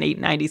percentage is an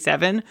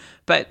 .897,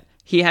 but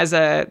he has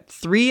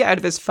 3 out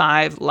of his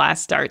 5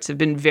 last starts have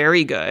been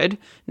very good.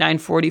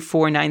 .944,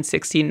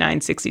 .916,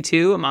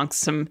 .962, amongst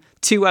some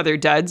 2 other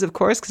duds, of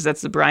course, because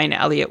that's the Brian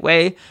Elliott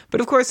way.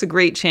 But of course, a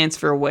great chance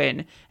for a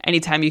win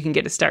anytime you can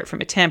get a start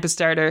from a Tampa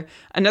starter.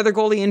 Another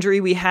goalie injury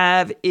we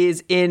have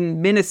is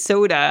in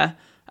Minnesota.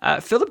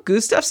 Filip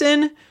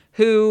Gustavsson,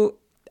 who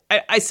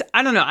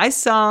I don't know. I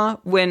saw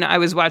when I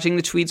was watching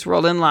the tweets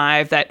roll in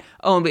live that,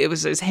 it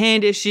was his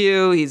hand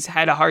issue. He's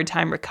had a hard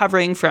time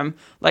recovering from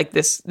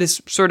this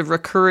sort of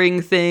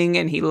recurring thing,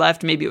 and he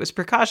left. Maybe it was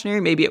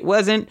precautionary. Maybe it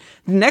wasn't.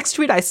 The next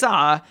tweet I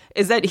saw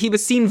is that he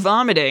was seen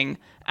vomiting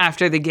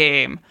after the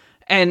game.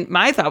 And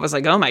my thought was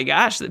oh my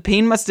gosh, the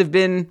pain must have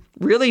been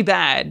really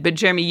bad. But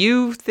Jeremy,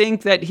 you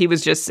think that he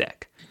was just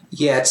sick?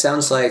 Yeah, it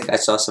sounds like I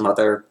saw some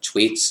other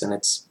tweets, and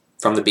it's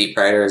from the beat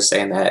writers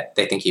saying that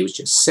they think he was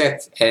just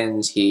sick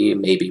and he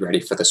may be ready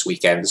for this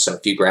weekend. So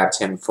if you grabbed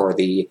him for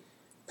the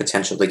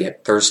potential to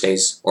get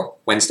Thursday's or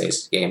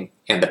Wednesday's game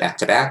and the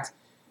back-to-back,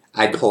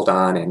 I'd hold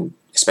on, and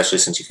especially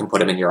since you can put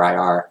him in your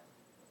IR,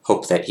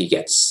 hope that he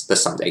gets the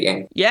Sunday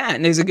game. Yeah,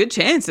 and there's a good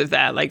chance of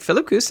that.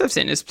 Filip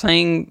Gustavsson is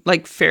playing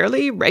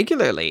fairly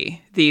regularly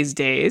these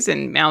days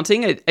and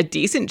mounting a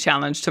decent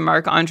challenge to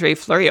Marc-Andre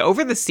Fleury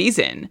over the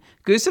season.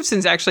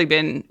 Gustavsson's actually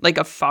been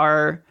a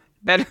far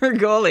better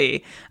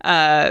goalie,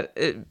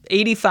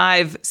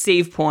 85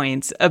 save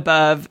points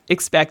above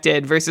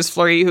expected versus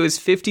Fleury, who is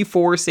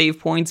 54 save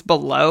points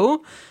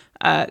below.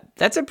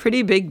 That's a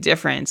pretty big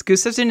difference.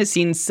 Gustavsson has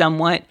seen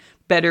somewhat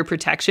better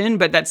protection,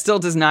 but that still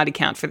does not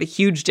account for the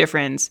huge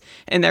difference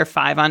in their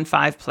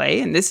 5-on-5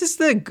 play. And this is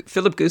the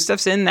Filip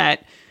Gustavsson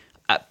that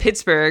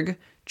Pittsburgh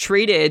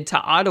traded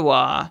to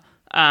Ottawa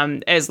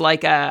as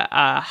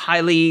a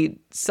highly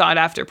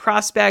sought-after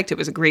prospect. It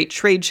was a great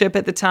trade chip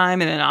at the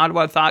time, and then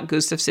Ottawa thought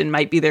Gustavsson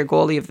might be their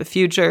goalie of the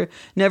future.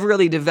 Never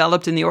really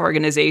developed in the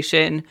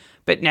organization,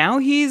 but now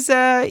he's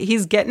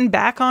getting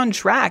back on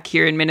track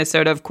here in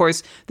Minnesota. Of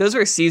course, those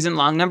were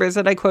season-long numbers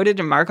that I quoted,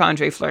 and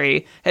Marc-Andre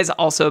Fleury has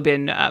also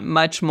been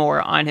much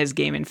more on his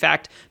game. In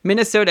fact,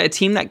 Minnesota, a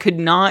team that could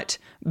not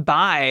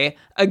buy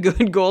a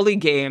good goalie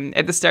game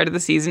at the start of the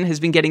season, has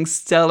been getting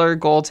stellar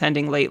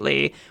goaltending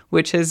lately,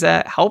 which has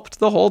helped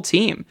the whole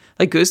team.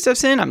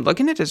 Gustavsson, I'm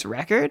looking at his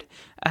record.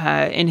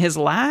 In his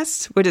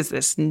last,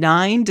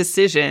 9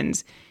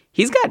 decisions,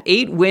 he's got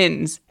 8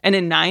 wins and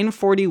a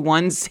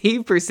 .941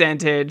 save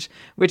percentage,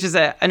 which is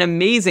an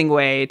amazing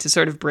way to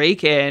sort of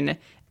break in.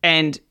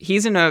 And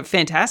he's in a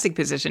fantastic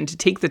position to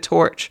take the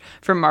torch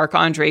from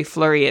Marc-Andre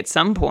Fleury at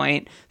some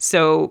point.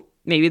 So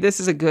maybe this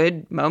is a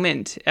good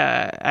moment.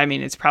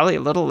 It's probably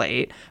a little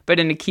late, but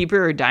in a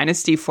keeper or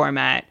dynasty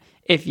format,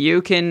 if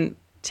you can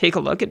take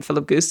a look at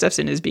Filip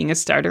Gustavsson as being a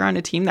starter on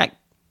a team that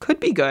could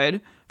be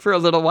good for a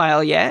little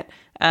while yet,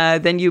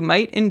 then you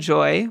might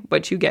enjoy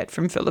what you get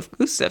from Filip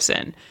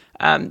Gustavsson.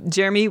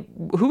 Jeremy,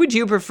 who would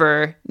you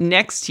prefer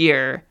next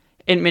year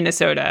in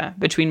Minnesota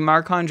between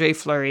Marc-Andre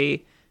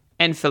Fleury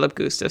and Filip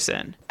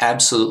Gustavsson?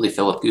 Absolutely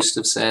Filip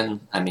Gustavsson.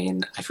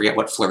 I forget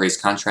what Fleury's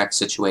contract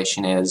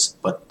situation is,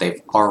 but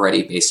they've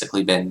already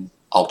basically been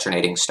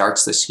alternating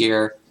starts this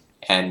year,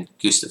 and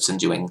Gustavsson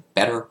doing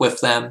better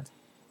with them.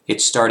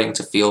 It's starting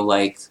to feel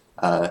like,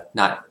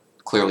 not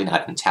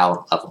in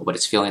talent level, but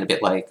it's feeling a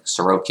bit like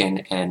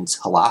Sorokin and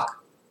Halak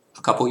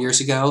a couple years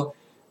ago,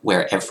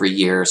 where every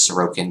year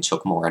Sorokin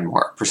took more and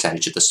more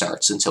percentage of the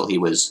starts until he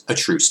was a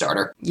true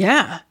starter.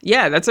 Yeah,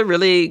 that's a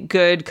really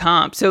good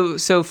comp. So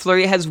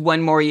Fleury has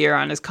 1 more year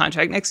on his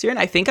contract next year, and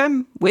I think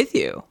I'm with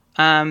you.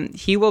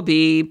 He will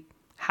be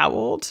how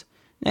old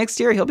next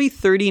year? He'll be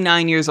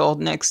 39 years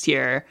old next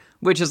year,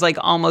 which is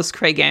almost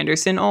Craig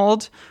Anderson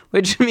old,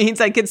 which means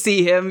I could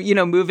see him,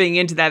 moving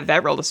into that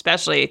vet role,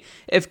 especially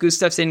if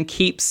Gustavsson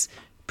keeps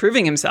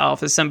proving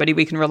himself as somebody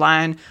we can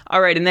rely on.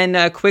 All right, and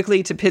then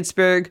quickly to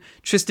Pittsburgh,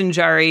 Tristan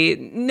Jarry.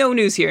 No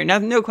news here,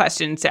 no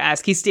questions to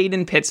ask. He stayed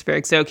in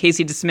Pittsburgh, so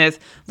Casey DeSmith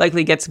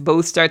likely gets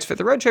both starts for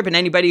the road trip. And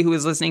anybody who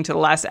was listening to the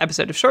last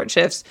episode of Short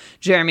Shifts,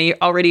 Jeremy,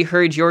 already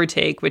heard your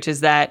take, which is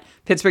that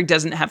Pittsburgh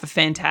doesn't have a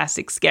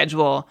fantastic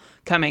schedule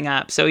coming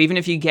up. So even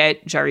if you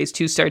get Jarry's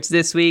 2 starts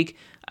this week,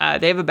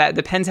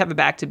 the Pens have a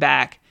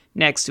back-to-back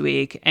next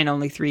week and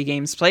only 3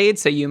 games played.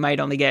 So you might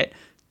only get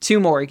 2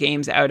 more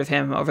games out of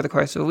him over the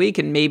course of a week.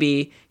 And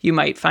maybe you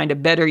might find a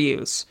better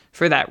use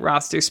for that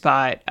roster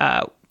spot.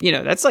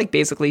 That's like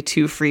basically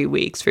 2 free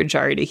weeks for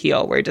Jarry to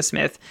heal, where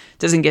DeSmith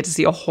doesn't get to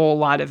see a whole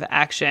lot of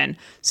action.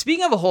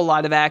 Speaking of a whole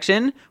lot of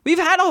action, we've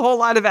had a whole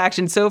lot of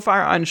action so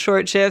far on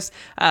short shifts.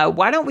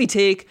 Why don't we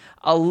take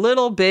a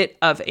little bit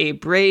of a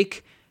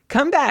break,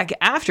 come back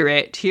after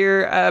it,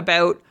 hear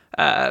about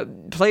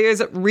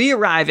players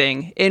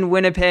re-arriving in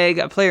Winnipeg,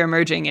 a player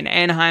emerging in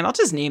Anaheim. I'll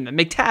just name them: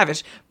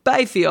 McTavish,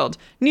 Byfield,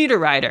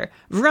 Niederreiter,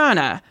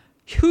 Vrana,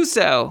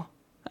 Husso.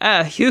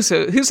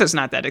 Husso's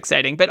not that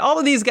exciting, but all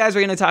of these guys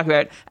we're going to talk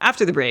about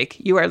after the break.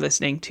 You are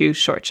listening to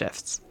Short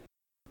Shifts.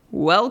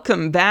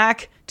 Welcome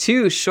back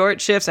to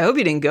Short Shifts. I hope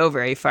you didn't go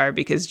very far,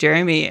 because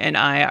Jeremy and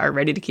I are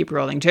ready to keep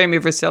rolling. Jeremy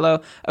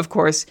Versillo, of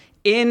course,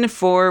 in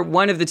for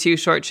one of the 2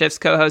 Short Shifts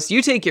co-hosts.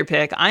 You take your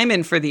pick. I'm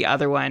in for the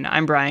other one.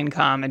 I'm Brian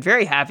Comm, and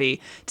very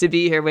happy to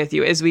be here with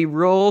you as we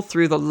roll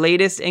through the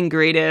latest and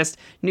greatest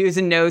news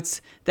and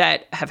notes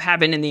that have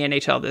happened in the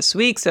NHL this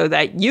week so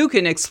that you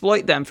can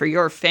exploit them for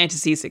your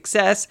fantasy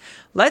success.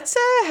 Let's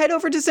head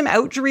over to some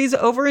outjuries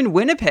over in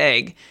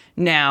Winnipeg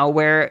now,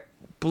 where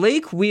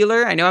Blake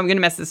Wheeler, I know I'm going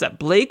to mess this up,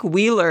 Blake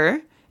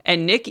Wheeler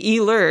and Nick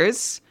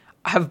Ehlers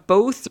have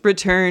both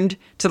returned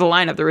to the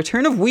lineup. The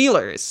return of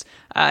Wheelers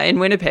in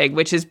Winnipeg,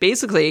 which is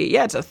basically,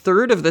 it's a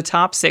third of the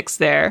top 6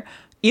 there.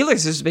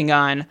 Ehlers has been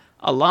gone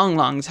a long,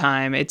 long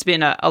time. It's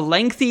been a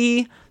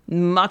lengthy,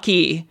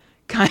 mucky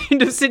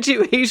kind of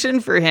situation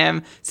for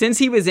him since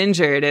he was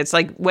injured. It's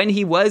like when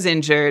he was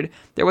injured,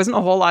 there wasn't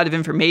a whole lot of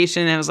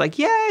information. And it was like,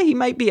 he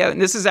might be out.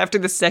 And this is after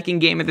the second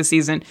game of the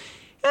season.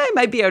 He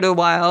might be out a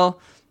while.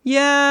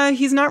 Yeah,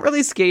 he's not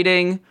really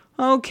skating.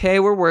 Okay,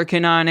 we're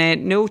working on it.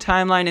 No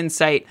timeline in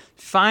sight.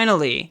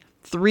 Finally,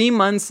 3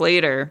 months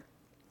later,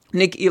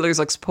 Nick Ehlers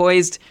looks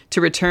poised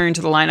to return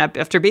to the lineup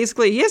after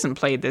basically he hasn't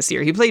played this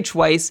year. He played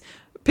twice,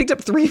 picked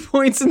up 3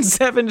 points and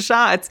 7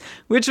 shots,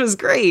 which was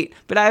great.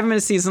 But I have him in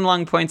a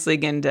season-long points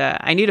league, and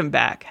I need him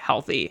back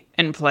healthy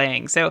and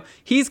playing. So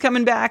he's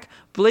coming back.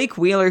 Blake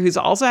Wheeler, who's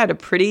also had a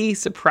pretty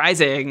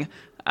surprising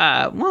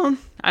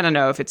I don't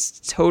know if it's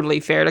totally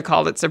fair to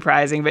call it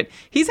surprising, but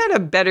he's had a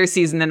better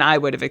season than I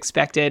would have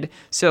expected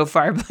so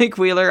far. Blake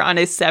Wheeler on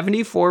a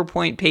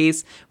 74-point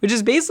pace, which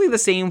is basically the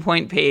same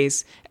point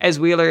pace as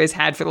Wheeler has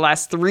had for the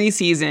last 3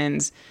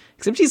 seasons,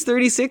 except he's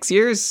 36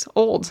 years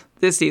old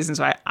this season,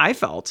 so I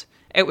felt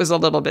it was a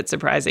little bit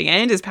surprising.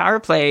 And his power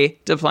play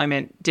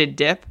deployment did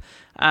dip.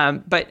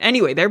 But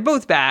anyway, they're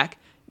both back.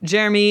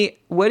 Jeremy,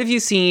 what have you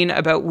seen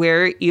about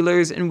where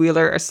Ehlers and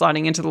Wheeler are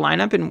slotting into the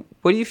lineup, and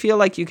what do you feel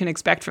like you can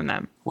expect from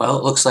them? Well,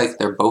 it looks like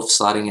they're both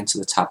slotting into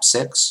the top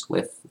 6,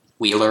 with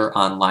Wheeler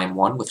on line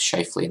 1 with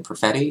Scheifele and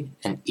Perfetti,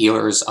 and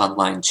Ehlers on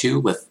line 2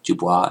 with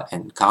Dubois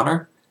and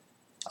Connor.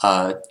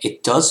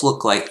 It does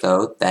look like,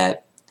 though,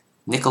 that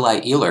Nikolai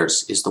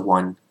Ehlers is the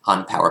one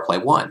on power play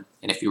 1.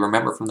 And if you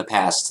remember from the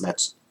past,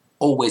 that's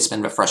always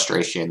been the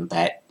frustration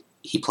that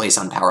he plays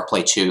on power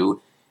play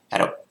 2.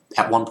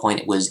 At one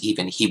point, it was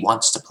even he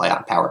wants to play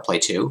on power play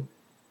 2.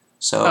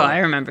 So, I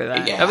remember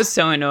that. Yeah. That was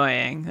so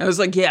annoying. I was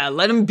like,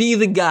 let him be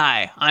the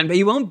guy. But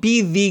he won't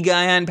be the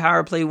guy on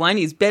power play 1.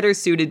 He's better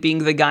suited being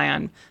the guy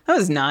on... That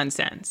was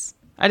nonsense.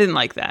 I didn't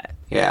like that.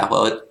 Yeah,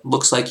 well, it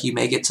looks like you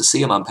may get to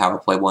see him on power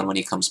play 1 when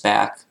he comes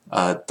back.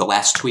 The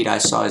last tweet I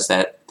saw is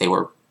that they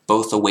were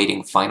both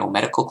awaiting final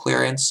medical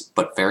clearance,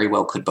 but very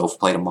well could both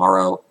play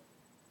tomorrow.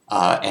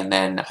 And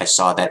then I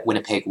saw that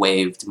Winnipeg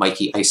waived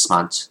Mikey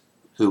Eismont,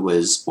 who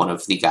was one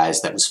of the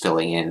guys that was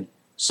filling in.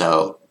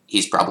 So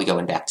he's probably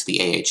going back to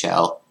the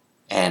AHL,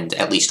 and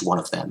at least one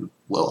of them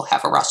will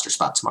have a roster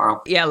spot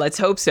tomorrow. Yeah, let's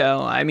hope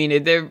so. I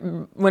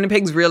mean,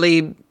 Winnipeg's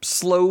really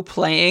slow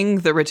playing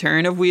the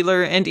return of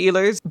Wheeler and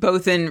Ehlers,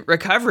 both in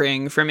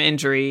recovering from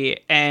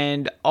injury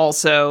and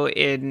also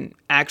in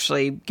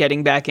actually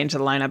getting back into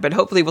the lineup. But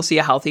hopefully we'll see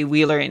a healthy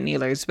Wheeler and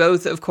Ehlers.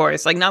 Both, of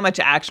course, like not much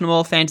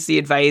actionable fantasy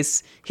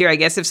advice here. I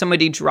guess if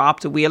somebody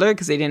dropped Wheeler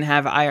because they didn't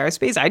have IR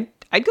space,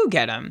 I'd go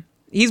get him.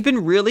 He's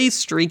been really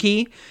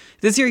streaky.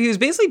 This year, he was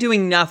basically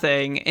doing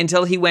nothing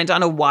until he went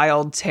on a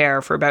wild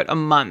tear for about a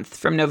month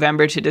from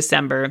November to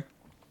December.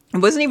 It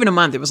wasn't even a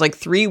month. It was like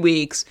 3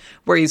 weeks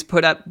where he's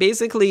put up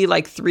basically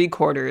like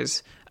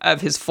 3/4 of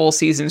his full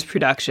season's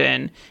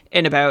production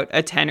in about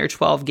a 10 or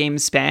 12 game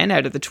span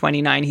out of the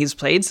 29 he's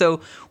played. So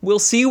we'll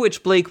see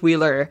which Blake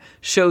Wheeler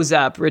shows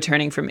up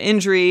returning from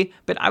injury,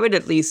 but I would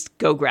at least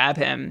go grab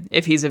him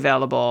if he's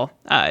available,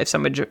 if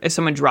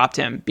someone dropped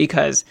him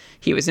because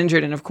he was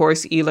injured. And of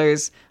course,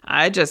 Ehlers,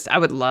 I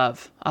would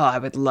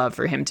love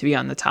for him to be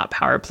on the top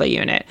power play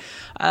unit.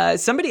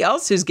 Somebody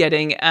else who's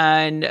getting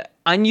an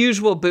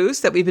unusual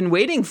boost that we've been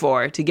waiting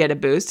for to get a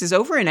boost is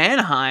over in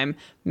Anaheim.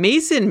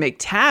 Mason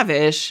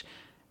McTavish,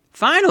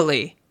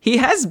 finally, he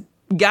has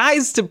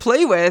guys to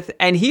play with,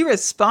 and he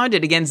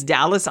responded against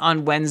Dallas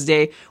on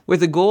Wednesday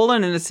with a goal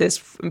and an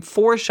assist from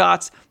 4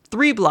 shots,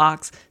 3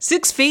 blocks,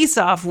 6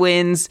 face-off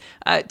wins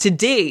to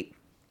date.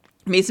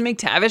 Mason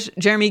McTavish,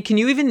 Jeremy, can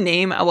you even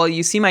name, well,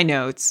 you see my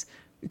notes,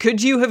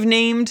 Could you have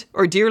named,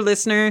 or dear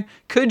listener,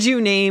 could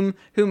you name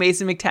who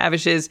Mason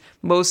McTavish's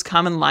most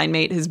common line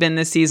mate has been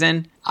this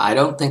season? I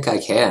don't think I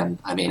can.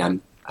 I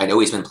mean, I know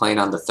he's been playing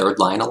on the third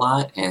line a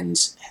lot and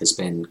has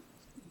been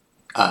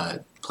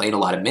playing a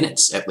lot of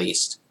minutes at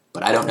least,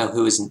 but I don't know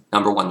who his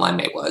number one line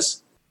mate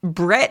was.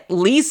 Brett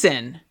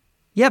Leason.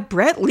 Yeah,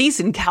 Brett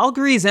Leason,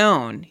 Calgary's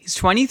own. He's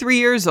 23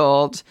 years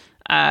old.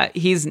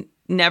 He's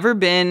never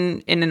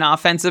been in an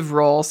offensive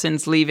role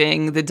since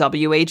leaving the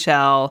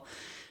WHL.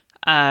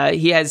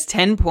 He has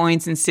 10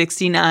 points in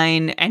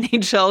 69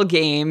 NHL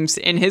games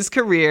in his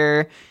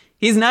career.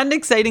 He's not an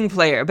exciting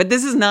player, but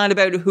this is not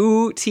about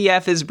who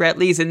TF is Brett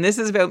Leason. This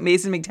is about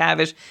Mason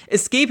McTavish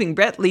escaping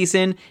Brett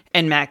Leason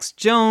and Max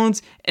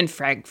Jones and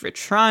Frank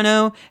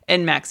Vatrano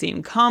and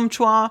Maxime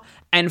Comtois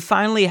and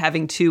finally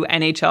having two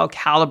NHL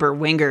caliber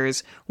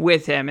wingers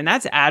with him. And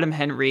that's Adam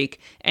Henrique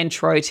and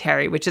Troy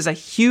Terry, which is a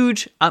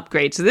huge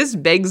upgrade. So this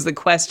begs the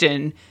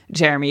question,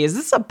 Jeremy, is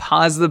this a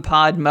pause the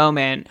pod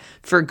moment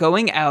for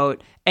going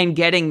out and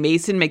getting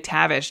Mason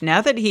McTavish now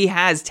that he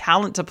has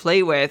talent to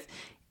play with?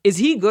 Is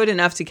he good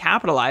enough to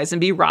capitalize and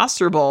be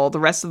rosterable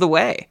the rest of the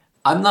way?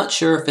 I'm not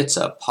sure if it's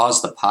a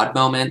pause the pod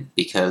moment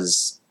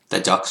because the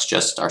Ducks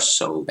just are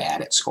so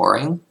bad at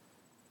scoring,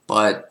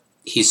 but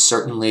he's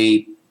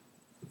certainly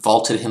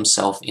vaulted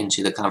himself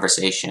into the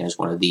conversation as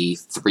one of the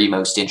three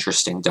most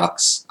interesting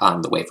Ducks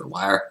on the waiver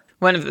wire.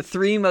 One of the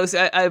three most,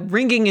 a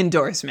ringing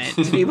endorsement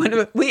to be one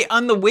of, wait,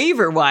 on the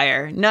waiver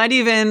wire, not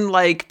even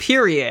like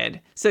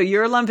period. So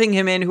you're lumping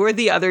him in. Who are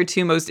the other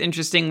two most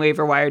interesting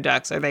waiver wire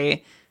Ducks? Are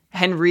they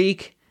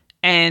Henrique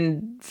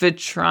and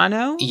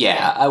Vatrano?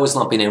 Yeah, I was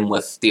lumping in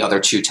with the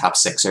other two top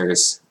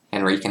sixers,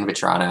 Henrique and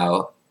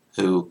Vatrano,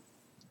 who,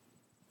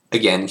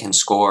 again, can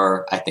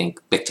score. I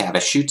think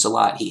McTavish shoots a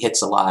lot, he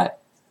hits a lot,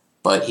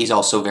 but he's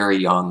also very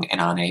young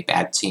and on a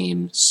bad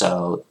team,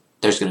 so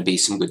there's going to be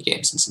some good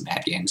games and some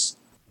bad games.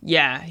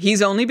 Yeah,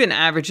 he's only been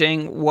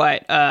averaging,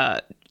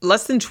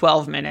 less than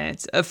 12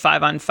 minutes of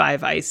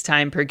 5-on-5 ice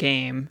time per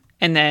game.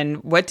 And then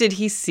what did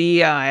he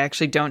see? I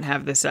actually don't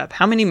have this up.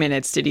 How many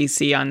minutes did he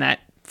see on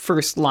that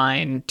first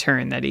line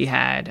turn that he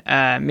had?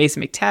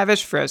 Mason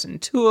McTavish, Frozen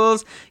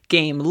Tools,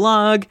 game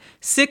log,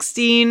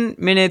 16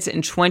 minutes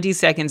and 20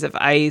 seconds of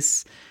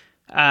ice,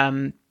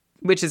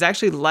 which is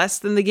actually less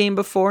than the game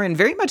before and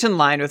very much in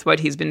line with what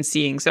he's been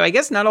seeing. So I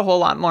guess not a whole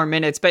lot more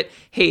minutes, but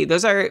hey,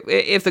 those are,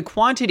 if the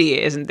quantity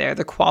isn't there,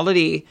 the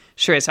quality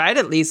sure is. So I'd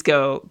at least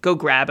go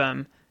grab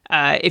him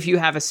if you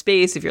have a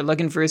space, if you're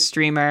looking for a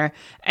streamer,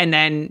 and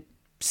then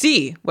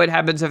see what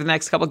happens over the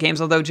next couple games.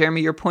 Although,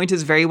 Jeremy, your point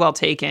is very well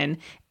taken.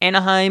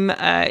 Anaheim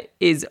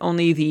is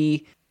only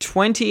the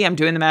I'm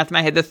doing the math in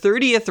my head, the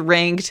 30th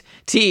ranked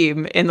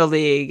team in the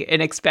league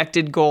in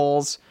expected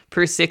goals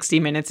per 60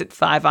 minutes at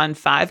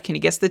 5-on-5. Can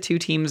you guess the two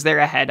teams they're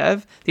ahead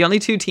of? The only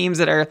two teams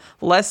that are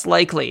less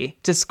likely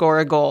to score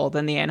a goal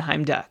than the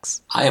Anaheim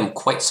Ducks. I am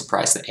quite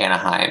surprised that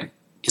Anaheim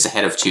is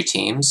ahead of two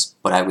teams,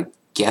 but I would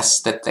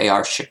guess that they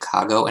are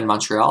Chicago and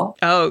Montreal.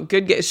 Oh,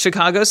 good guess.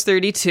 Chicago's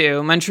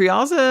 32.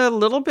 Montreal's a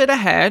little bit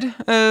ahead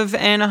of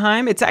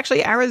Anaheim. It's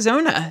actually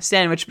Arizona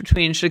sandwiched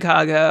between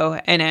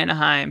Chicago and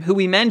Anaheim, who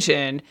we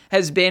mentioned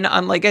has been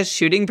on like a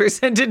shooting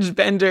percentage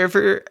bender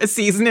for a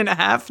season and a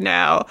half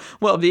now,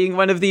 while being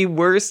one of the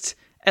worst,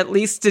 at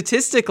least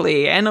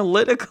statistically,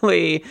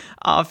 analytically,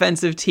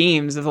 offensive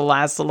teams of the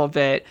last little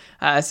bit.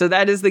 So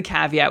that is the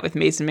caveat with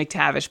Mason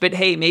McTavish. But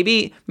hey,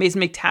 maybe Mason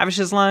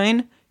McTavish's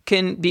line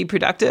can be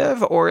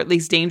productive or at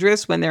least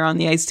dangerous when they're on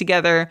the ice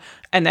together,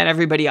 and then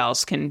everybody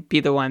else can be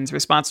the ones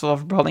responsible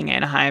for pulling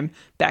Anaheim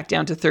back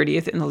down to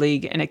 30th in the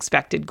league in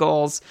expected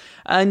goals.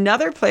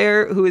 Another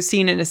player who has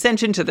seen an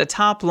ascension to the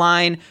top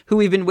line, who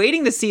we've been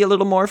waiting to see a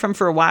little more from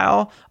for a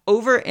while,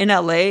 over in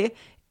LA,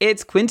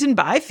 it's Quinton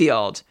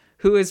Byfield,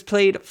 who has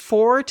played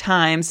 4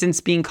 times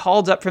since being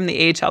called up from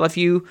the AHL. If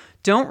you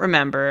don't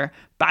remember,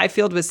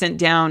 Byfield was sent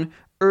down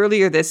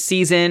earlier this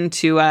season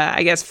to,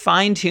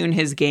 fine-tune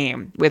his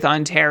game with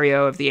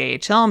Ontario of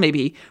the AHL,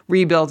 maybe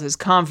rebuild his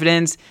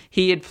confidence.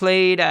 He had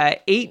played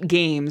 8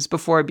 games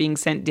before being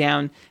sent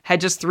down,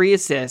 had just 3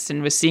 assists,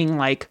 and was seeing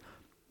like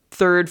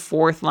 3rd,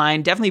 4th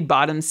line, definitely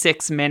bottom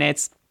 6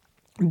 minutes,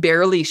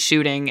 barely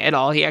shooting at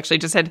all. He actually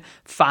just had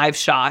 5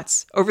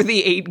 shots over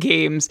the 8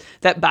 games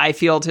that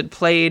Byfield had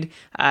played.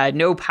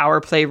 No power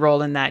play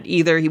role in that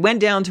either. He went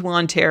down to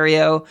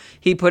Ontario.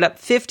 He put up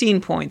 15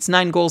 points,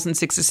 9 goals and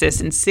 6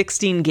 assists in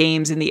 16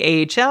 games in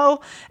the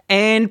AHL,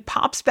 and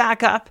pops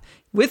back up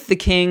with the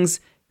Kings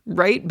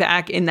right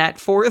back in that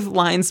 4th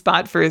line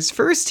spot for his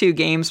first 2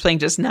 games, playing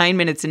just 9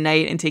 minutes a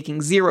night and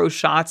taking 0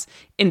 shots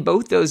in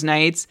both those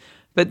nights.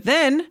 But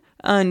then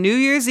on New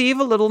Year's Eve,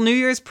 a little New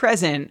Year's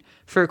present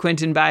for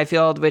Quinton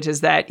Byfield, which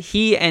is that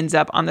he ends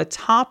up on the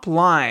top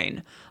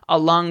line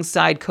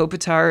alongside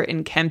Kopitar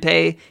and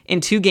Kempe. In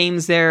 2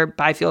 games there,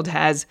 Byfield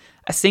has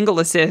a single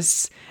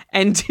assist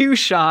and 2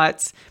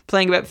 shots,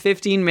 playing about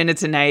 15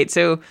 minutes a night.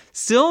 So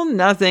still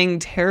nothing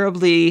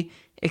terribly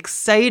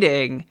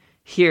exciting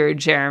here,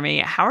 Jeremy.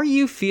 How are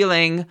you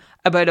feeling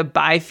about a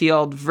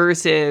Byfield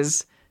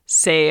versus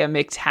say, a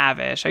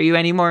McTavish? Are you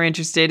any more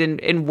interested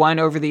in one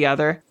over the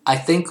other? I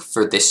think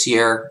for this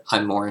year,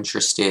 I'm more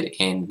interested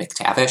in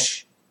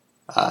McTavish.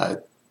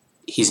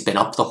 He's been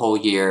up the whole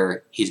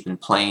year. He's been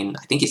playing,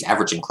 I think he's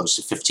averaging close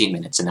to 15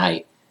 minutes a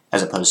night,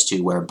 as opposed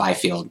to where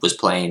Byfield was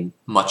playing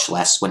much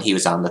less when he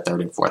was on the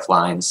third and fourth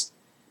lines.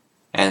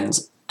 And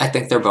I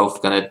think they're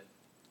both going to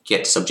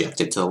get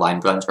subjected to the line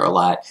blender a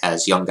lot,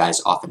 as young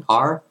guys often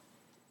are.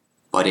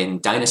 But in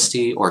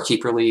Dynasty or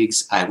Keeper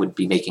Leagues, I would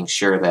be making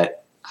sure that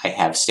I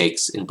have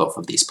stakes in both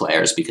of these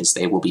players because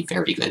they will be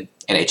very good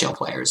NHL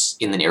players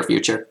in the near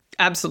future.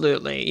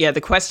 Absolutely. Yeah,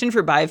 the question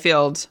for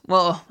Byfield,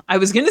 well, I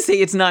was going to say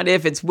it's not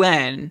if, it's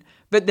when.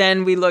 But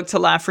then we look to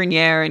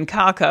Lafreniere and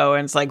Kakko,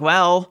 and it's like,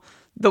 well,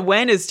 the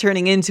when is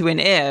turning into an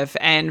if.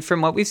 And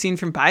from what we've seen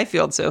from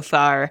Byfield so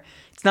far,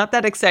 it's not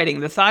that exciting.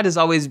 The thought has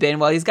always been,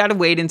 well, he's got to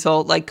wait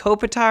until, like,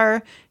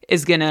 Kopitar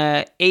is going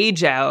to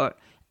age out.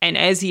 And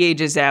as he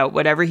ages out,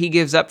 whatever he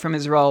gives up from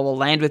his role will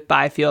land with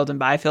Byfield, and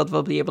Byfield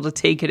will be able to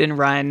take it and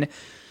run.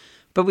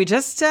 But we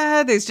just,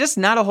 there's just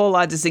not a whole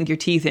lot to sink your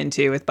teeth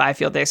into with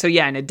Byfield there. So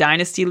yeah, in a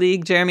Dynasty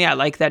League, Jeremy, I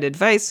like that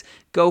advice.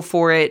 Go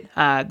for it.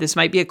 This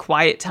might be a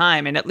quiet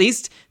time. And at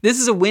least this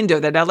is a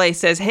window that LA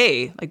says,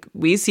 hey, like,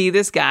 we see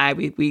this guy.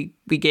 We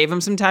gave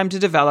him some time to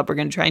develop. We're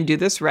going to try and do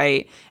this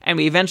right. And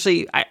we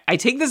eventually, I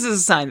take this as a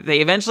sign that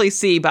they eventually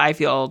see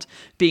Byfield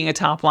being a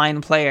top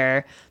line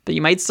player, but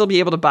you might still be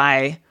able to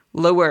buy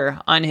lower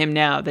on him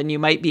now than you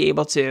might be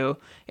able to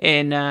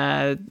in,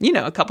 a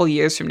couple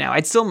years from now.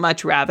 I'd still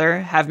much rather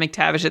have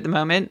McTavish at the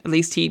moment. At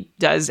least he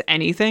does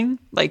anything,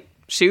 like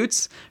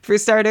shoots for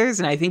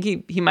starters, and I think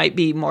he might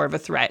be more of a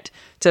threat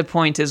to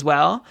point as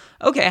well.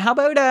 Okay, how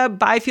about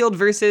Byfield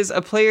versus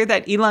a player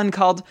that Elon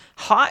called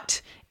hot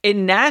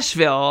in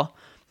Nashville?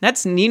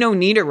 That's Nino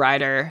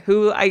Niederreiter,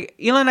 who I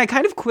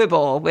kind of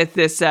quibble with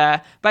this.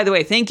 By the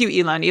way, thank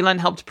you, Elon. Elon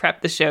helped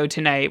prep the show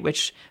tonight,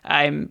 which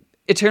I'm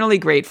eternally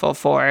grateful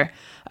for,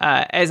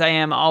 as I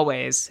am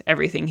always,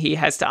 everything he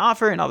has to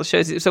offer and all the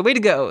shows. So way to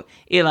go,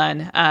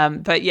 Elon.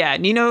 But yeah,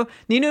 Nino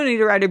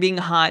Niederreiter being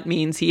hot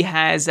means he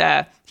had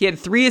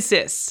 3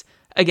 assists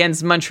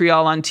against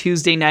Montreal on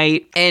Tuesday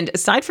night. And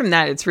aside from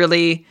that, it's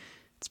pretty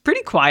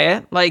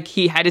quiet. Like,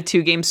 he had a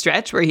 2-game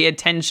stretch where he had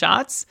 10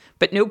 shots,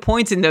 but no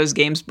points in those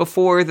games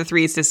before the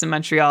 3 assists in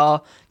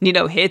Montreal.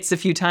 Nino hits a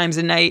few times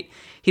a night.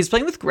 He's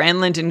playing with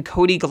Granlund and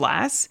Cody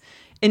Glass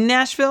in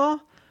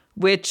Nashville,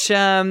 which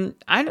I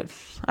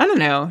don't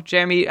know,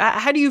 Jeremy.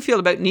 How do you feel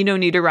about Nino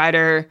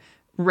Niederreiter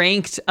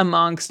ranked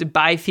amongst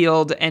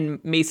Byfield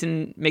and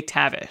Mason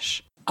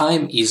McTavish?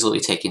 I'm easily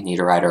taking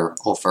Niederreiter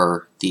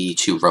over the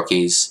 2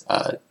 rookies.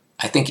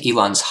 I think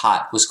Elon's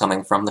hot was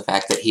coming from the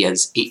fact that he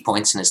has 8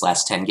 points in his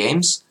last 10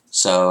 games.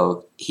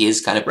 So he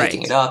is kind of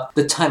picking it up.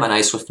 The time on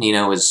ice with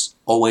Nino is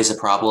always a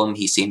problem.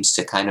 He seems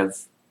to kind of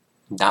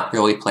not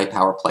really play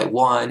power play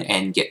 1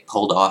 and get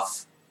pulled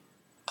off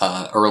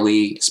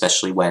early,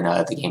 especially when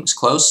the game's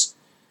close.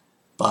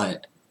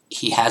 But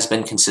he has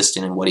been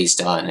consistent in what he's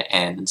done,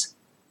 and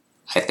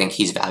I think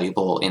he's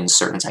valuable in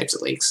certain types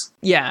of leagues.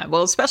 Yeah,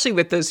 well, especially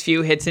with those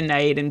few hits a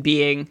night and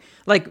being,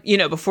 like,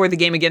 before the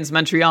game against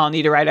Montreal,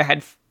 Niederreiter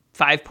had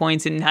 5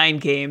 points in 9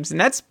 games, and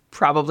that's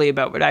probably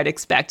about what I'd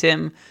expect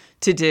him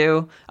to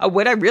do.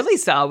 What I really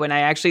saw when I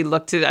actually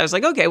looked at, I was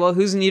like, okay, well,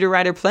 who's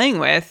Niederreiter playing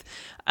with?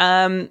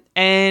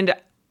 And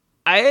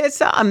I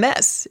saw a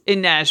mess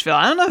in Nashville.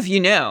 I don't know if you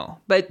know,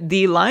 but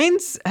the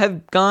lines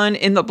have gone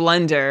in the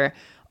blender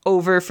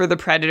over for the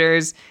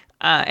Predators.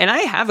 And I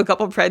have a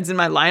couple Preds in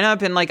my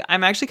lineup, and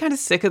I'm actually kind of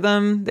sick of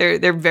them.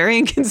 They're very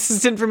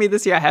inconsistent for me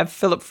this year. I have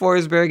Philip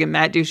Forsberg and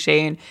Matt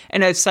Duchene,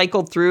 and I've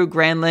cycled through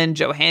Granlund,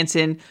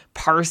 Johansson,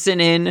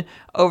 Parssinen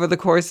over the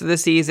course of the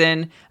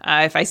season.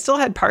 If I still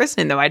had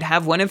Parssinen, though, I'd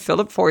have one of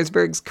Philip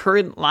Forsberg's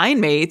current line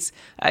mates.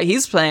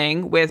 He's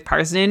playing with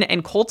Parssinen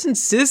and Colton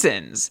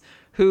Sissons,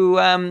 who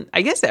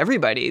I guess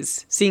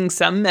everybody's seeing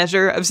some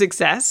measure of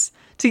success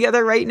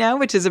together right now,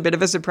 which is a bit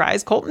of a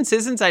surprise. Colton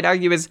Sissons, I'd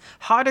argue, is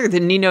hotter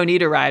than Nino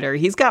Niederreiter.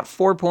 He's got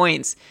 4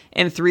 points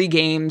in 3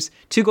 games,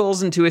 2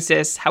 goals and 2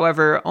 assists,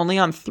 however, only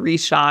on 3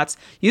 shots.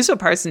 Juuso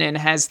Parssinen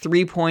has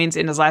 3 points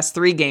in his last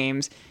 3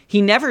 games. He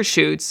never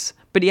shoots,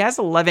 but he has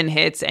 11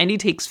 hits, and he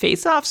takes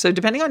faceoffs. So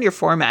depending on your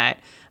format,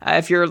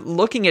 if you're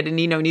looking at a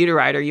Nino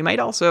Niederreiter, you might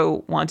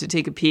also want to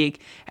take a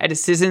peek at a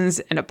Sissons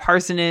and a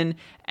Parssinen.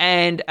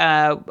 And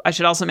I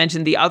should also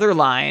mention the other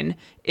line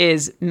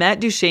is Matt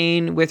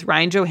Duchene with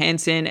Ryan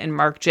Johansson and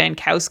Mark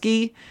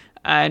Jankowski.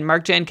 And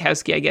Mark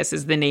Jankowski, I guess,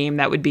 is the name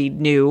that would be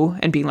new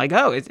and being like,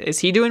 oh, is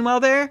he doing well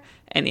there?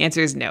 And the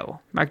answer is no.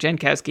 Mark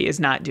Jankowski is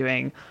not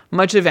doing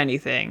much of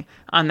anything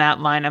on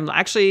that line.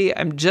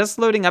 I'm just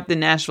loading up the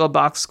Nashville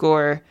box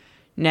score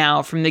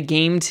now from the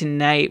game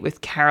tonight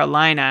with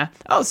Carolina.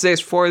 Oh, so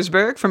there's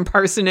Forsberg from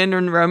Parssinen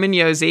and Roman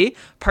Josi.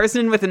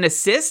 Parssinen with an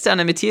assist on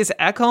a Matthias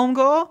Ekholm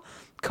goal.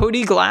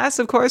 Cody Glass,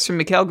 of course, from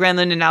Mikael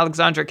Granlund and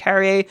Alexandre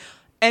Carrier.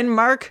 And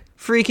Mark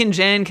freaking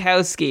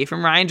Jankowski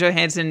from Ryan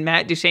Johansson and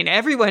Matt Duchene.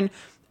 Everyone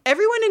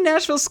in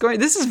Nashville scoring.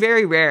 This is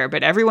very rare,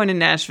 but everyone in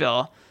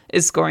Nashville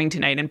is scoring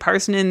tonight. And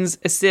Parssinen's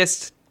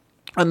assist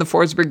on the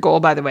Forsberg goal,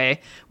 by the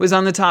way, was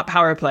on the top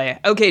power play.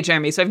 Okay,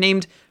 Jeremy, so I've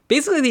named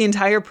basically the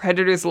entire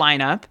Predators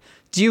lineup.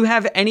 Do you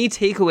have any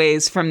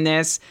takeaways from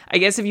this? I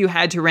guess if you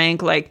had to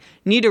rank like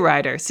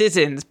Niederreiter,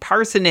 Sissons,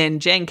 Parsonen,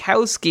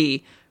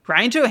 Jankowski,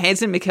 Ryan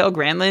Johansson, Mikael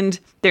Granlund,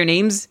 their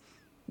names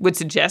would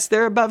suggest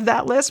they're above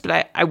that list,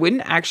 but I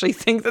wouldn't actually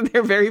think that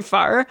they're very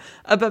far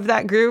above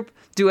that group.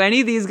 Do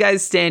any of these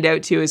guys stand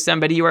out to you as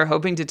somebody you are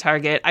hoping to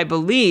target? I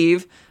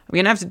believe, I'm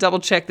going to have to double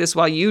check this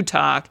while you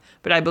talk,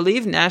 but I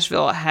believe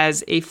Nashville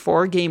has a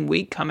 4-game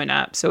week coming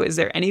up. So is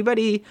there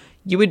anybody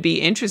you would be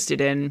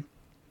interested in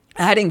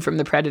adding from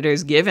the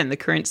Predators, given the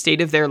current state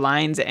of their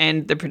lines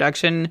and the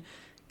production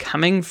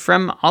coming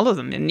from all of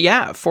them? And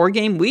yeah,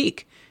 4-game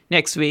week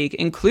next week,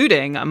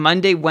 including a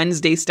Monday,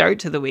 Wednesday start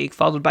to the week,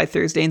 followed by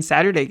Thursday and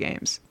Saturday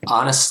games.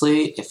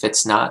 Honestly, if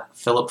it's not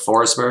Philip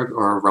Forsberg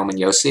or Roman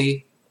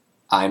Josi,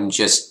 I'm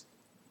just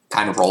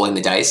kind of rolling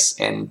the dice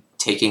and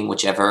taking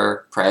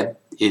whichever Pred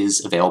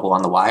is available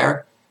on the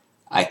wire.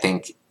 I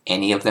think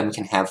any of them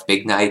can have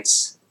big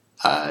nights.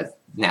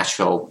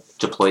 Nashville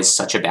deploys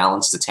such a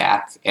balanced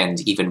attack, and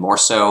even more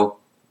so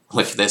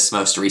with this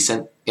most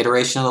recent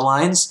iteration of the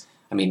lines.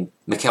 I mean,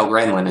 Mikael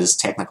Granlund is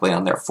technically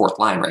on their 4th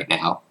line right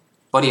now,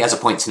 but he has a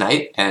point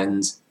tonight,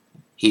 and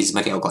he's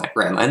Mikael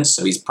Granlund,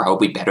 so he's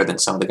probably better than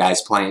some of the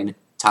guys playing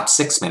top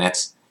 6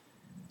 minutes.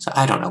 So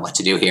I don't know what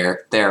to do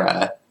here.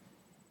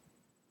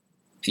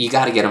 You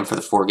got to get them for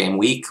the 4-game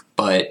week,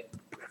 but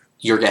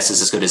your guess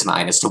is as good as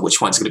mine as to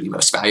which one's going to be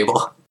most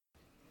valuable.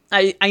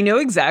 I know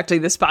exactly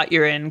the spot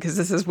you're in, because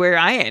this is where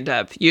I end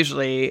up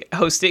usually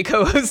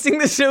co-hosting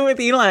the show with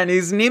Elon. He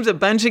names a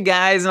bunch of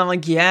guys, and I'm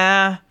like,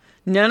 yeah,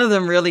 none of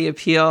them really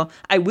appeal.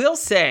 I will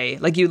say,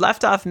 like, you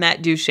left off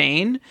Matt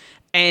Duchene,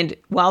 and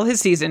while his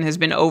season has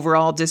been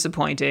overall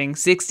disappointing,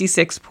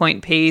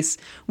 66-point pace,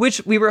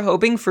 which we were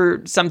hoping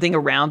for something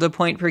around a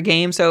point per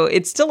game, so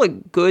it's still a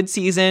good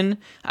season.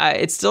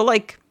 It's still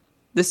like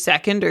the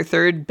 2nd or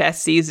 3rd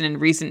best season in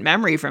recent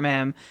memory from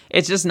him.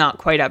 It's just not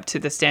quite up to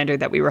the standard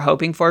that we were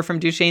hoping for from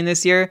Duchene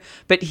this year.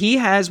 But he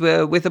has,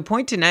 with a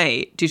point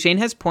tonight, Duchene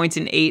has points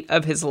in 8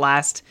 of his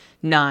last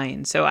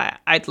 9. So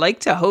I'd like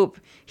to hope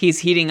he's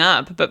heating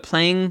up, but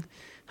playing,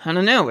 I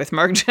don't know, with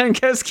Mark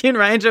Jankowski and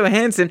Ryan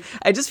Johansson,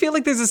 I just feel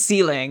like there's a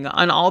ceiling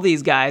on all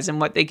these guys and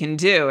what they can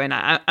do. And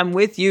I'm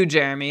with you,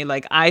 Jeremy.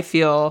 Like, I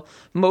feel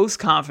most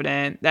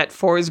confident that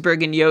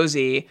Forsberg and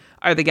Josi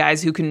are the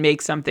guys who can make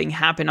something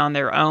happen on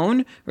their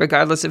own,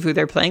 regardless of who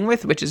they're playing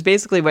with, which is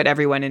basically what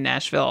everyone in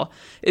Nashville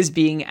is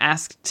being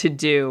asked to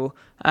do.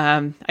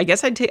 I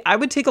guess I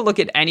would take a look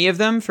at any of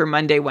them for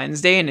Monday,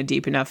 Wednesday in a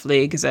deep enough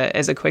league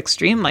as a quick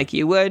stream like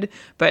you would,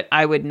 but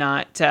I would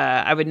not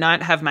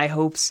have my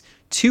hopes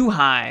too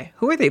high.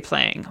 Who are they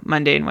playing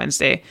Monday and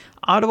Wednesday?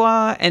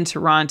 Ottawa and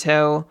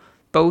Toronto,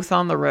 both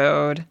on the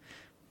road.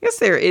 I guess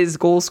there is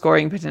goal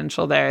scoring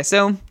potential there.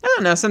 So I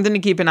don't know, something to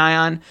keep an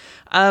eye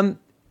on.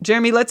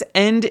 Jeremy, let's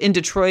end in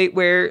Detroit,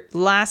 where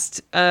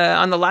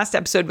on the last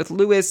episode with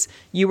Lewis,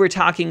 you were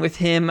talking with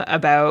him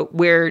about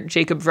where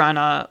Jacob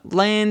Vrana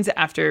lands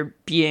after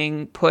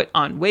being put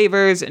on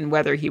waivers and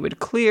whether he would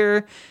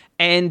clear.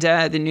 And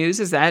the news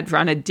is that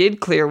Vrana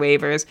did clear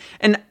waivers.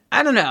 And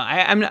I don't know.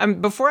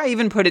 I'm before I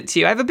even put it to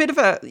you, I have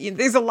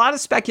there's a lot of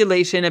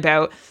speculation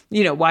about,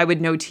 why would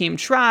no team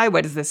try?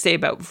 What does this say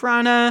about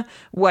Vrana?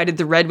 Why did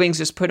the Red Wings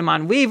just put him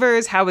on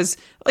waivers? How is,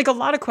 a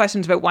lot of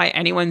questions about why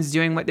anyone's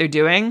doing what they're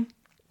doing.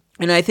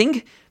 And I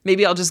think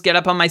maybe I'll just get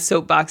up on my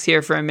soapbox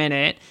here for a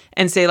minute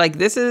and say,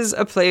 this is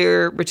a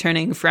player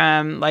returning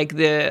from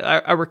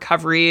a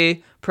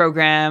recovery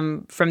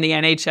program from the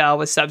NHL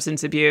with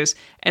substance abuse.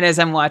 And as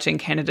I'm watching,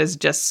 Canada's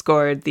just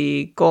scored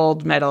the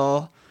gold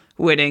medal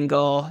winning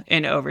goal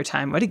in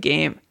overtime. What a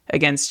game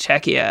against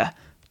Czechia.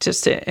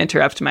 Just to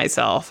interrupt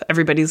myself,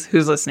 everybody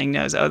who's listening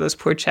knows, those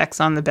poor Czechs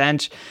on the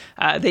bench.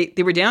 They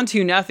were down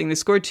 2-0. They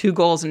scored 2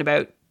 goals in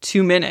about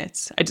 2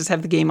 minutes. I just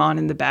have the game on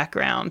in the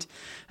background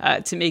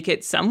to make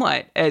it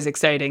somewhat as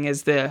exciting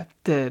as the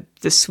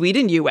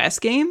Sweden-US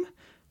game.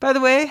 By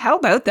the way, how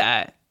about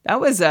that? That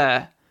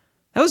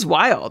was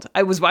wild.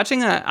 I was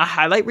watching a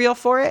highlight reel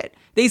for it.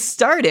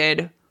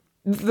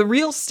 The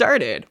reel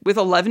started with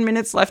 11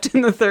 minutes left in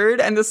the third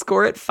and the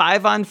score at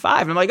 5-on-5.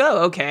 I'm like,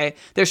 oh, okay.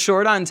 They're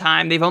short on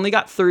time. They've only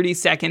got 30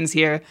 seconds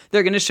here.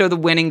 They're going to show the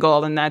winning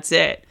goal and that's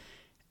it.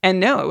 And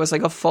no, it was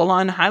like a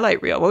full-on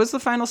highlight reel. What was the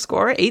final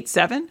score?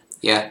 8-7?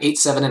 Yeah,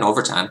 8-7 in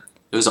overtime.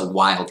 It was a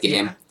wild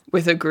game. Yeah.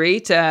 With a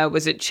great,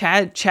 was it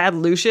Chad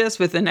Lucius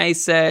with a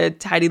nice,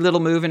 tidy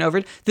little move in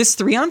overtime? This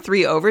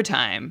 3-on-3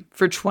 overtime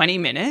for 20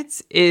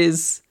 minutes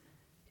is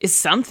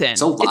something.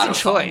 It's a lot of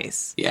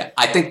choice. Fun. Yeah,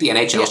 I think the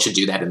NHL should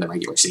do that in the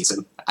regular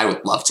season. I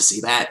would love to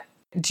see that.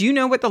 Do you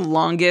know what the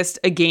longest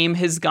a game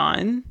has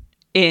gone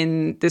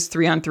in this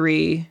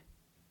 3-on-3?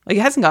 It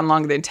hasn't gone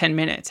longer than 10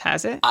 minutes,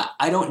 has it?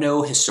 I don't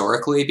know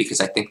historically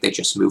because I think they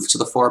just moved to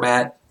the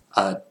format.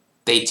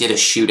 They did a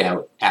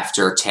shootout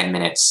after 10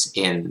 minutes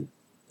in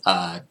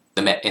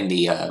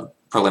the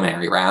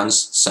preliminary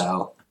rounds.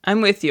 So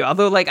I'm with you.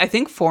 Although, like, I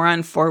think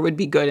 4-on-4 would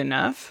be good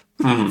enough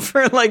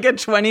for like a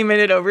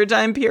 20-minute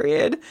overtime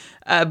period.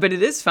 But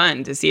it is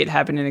fun to see it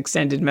happen in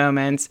extended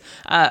moments.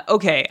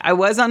 Okay, I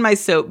was on my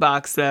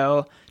soapbox,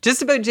 though,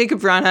 just about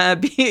Jakub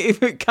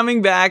Vrana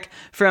coming back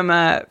from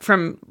a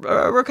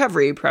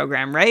recovery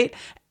program, right?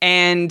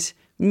 And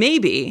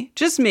maybe,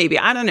 just maybe,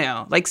 I don't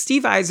know, like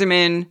Steve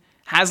Yzerman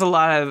has a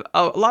lot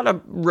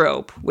of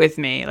rope with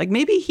me. Like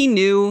maybe he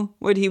knew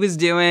what he was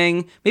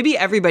doing. Maybe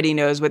everybody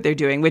knows what they're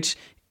doing, which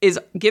is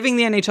giving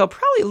the NHL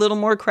probably a little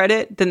more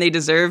credit than they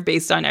deserve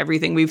based on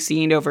everything we've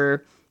seen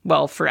over,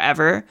 well,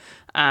 forever.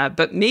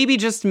 But maybe,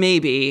 just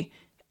maybe,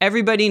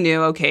 everybody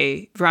knew,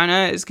 okay,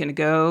 Vrana is going to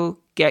go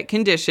get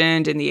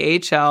conditioned in the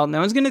AHL. No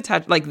one's going to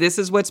touch, like, this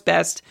is what's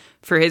best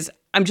for his,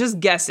 I'm just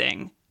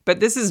guessing, but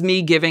this is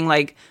me giving,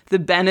 like, the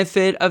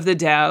benefit of the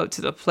doubt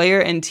to the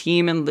player and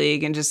team and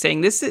league and just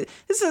saying this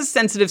is a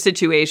sensitive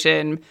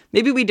situation.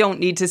 Maybe we don't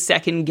need to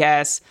second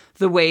guess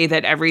the way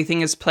that everything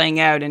is playing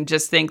out and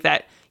just think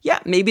that, yeah,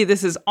 maybe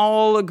this is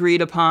all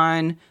agreed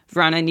upon.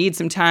 Vrana needs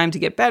some time to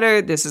get better.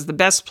 This is the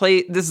best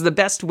play. This is the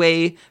best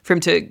way for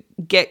him to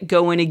get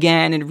going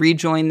again and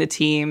rejoin the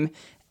team.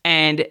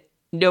 And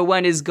no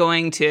one is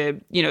going to,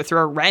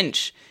 throw a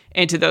wrench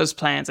into those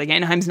plans. Like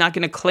Anaheim's not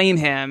going to claim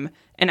him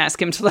and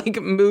ask him to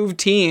like move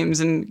teams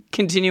and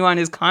continue on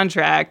his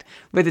contract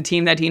with a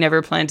team that he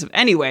never planned to.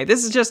 Anyway,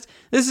 this is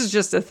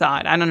just a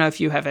thought. I don't know if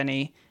you have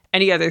any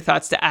other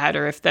thoughts to add,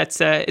 or if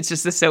that's it's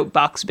just a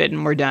soapbox bit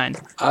and we're done.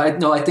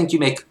 No, I think you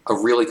make a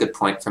really good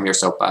point from your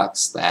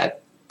soapbox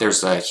that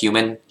there's a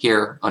human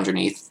here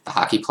underneath the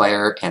hockey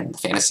player and the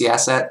fantasy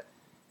asset,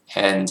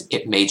 and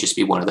it may just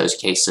be one of those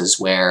cases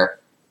where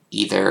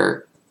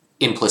either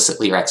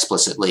implicitly or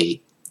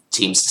explicitly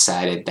teams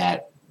decided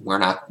that we're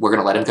going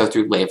to let him go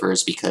through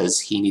waivers because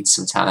he needs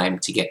some time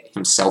to get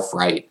himself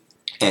right,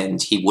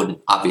 and he wouldn't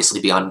obviously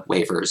be on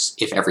waivers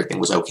if everything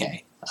was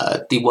okay.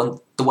 The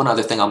one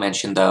other thing I'll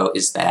mention, though,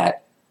 is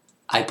that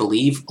I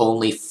believe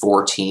only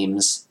 4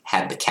 teams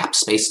had the cap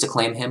space to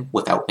claim him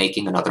without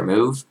making another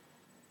move,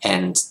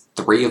 and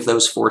 3 of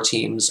those 4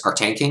 teams are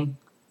tanking.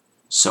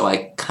 So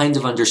I kind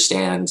of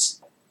understand,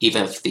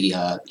 even if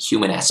the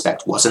human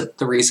aspect wasn't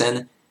the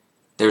reason,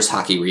 there's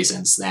hockey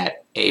reasons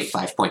that a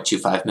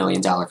 $5.25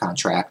 million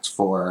contract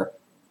for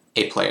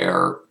a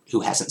player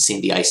who hasn't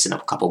seen the ice in a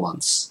couple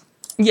months.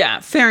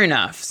 Yeah, fair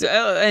enough.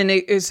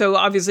 So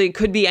obviously it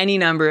could be any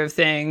number of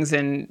things.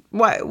 And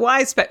I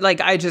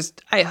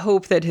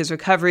hope that his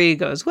recovery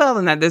goes well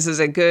and that this is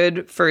a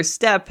good first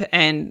step.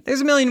 And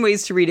there's a million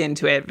ways to read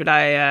into it. But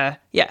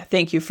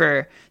thank you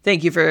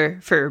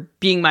for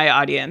being my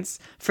audience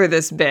for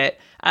this bit.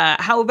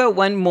 How about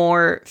one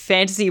more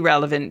fantasy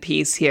relevant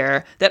piece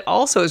here that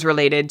also is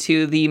related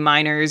to the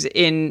minors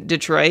in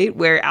Detroit,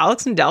 where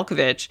Alex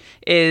Nedeljkovic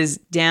is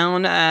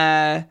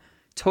down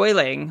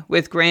toiling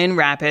with Grand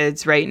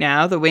Rapids right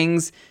now. The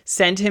Wings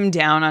sent him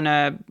down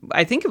on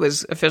I think it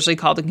was officially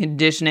called a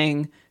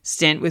conditioning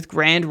stint with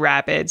Grand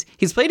Rapids.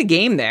 He's played a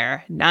game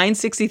there,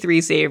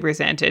 .963 save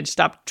percentage,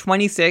 stopped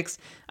 26,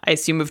 I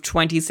assume, of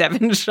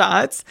 27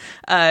 shots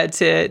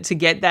to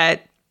get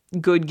that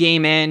good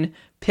game in,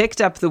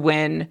 picked up the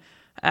win.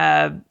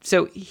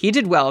 So he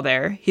did well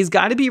there. He's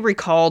got to be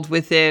recalled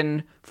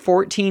within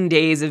 14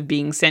 days of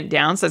being sent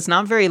down, so that's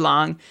not very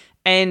long.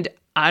 And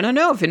I don't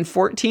know if in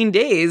 14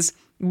 days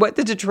what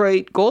the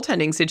Detroit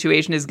goaltending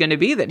situation is going to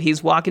be that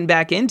he's walking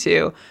back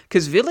into.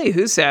 Because Ville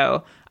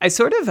Husso,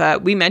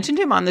 we mentioned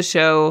him on the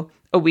show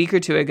a week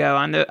or two ago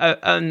on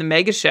the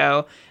Mega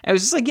Show. I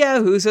was just like, yeah,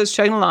 Husso's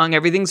chugging along.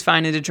 Everything's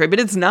fine in Detroit, but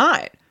it's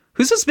not.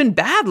 Husso's been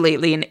bad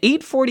lately, an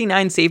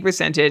 .849 save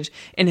percentage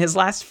in his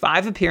last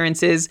 5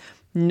 appearances.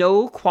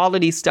 No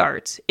quality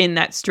starts in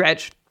that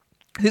stretch.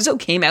 Husso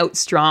came out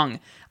strong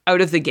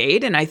out of the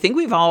gate, and I think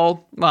we've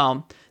all,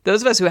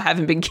 those of us who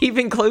haven't been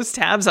keeping close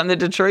tabs on the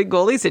Detroit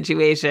goalie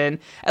situation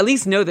at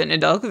least know that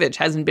Nedeljkovic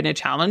hasn't been a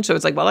challenge. So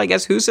it's like, well, I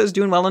guess Husso's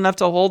doing well enough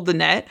to hold the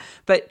net,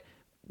 but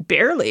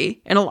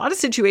barely. In a lot of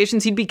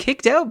situations, he'd be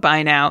kicked out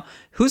by now.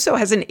 Husso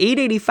has an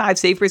 .885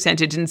 save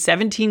percentage in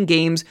 17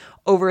 games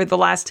over the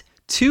last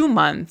 2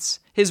 months.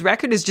 His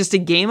record is just a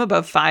game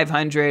above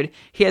 500.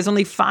 He has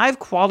only 5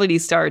 quality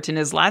starts in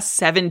his last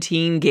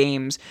 17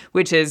 games,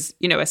 which is,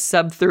 a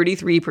sub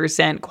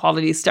 33%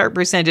 quality start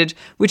percentage,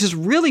 which is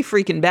really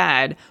freaking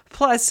bad.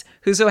 Plus,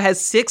 Husso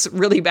has 6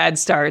 really bad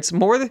starts,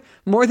 more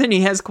than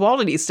he has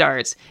quality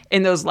starts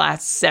in those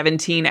last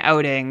 17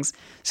 outings.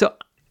 So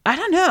I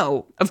don't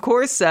know. Of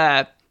course,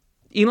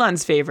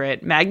 Elon's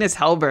favorite, Magnus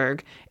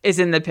Hellberg, is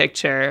in the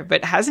picture,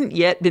 but hasn't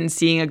yet been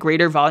seeing a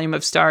greater volume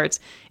of starts.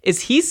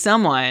 Is he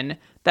someone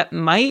that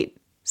might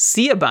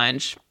see a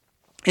bunch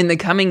in the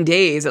coming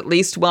days, at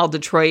least while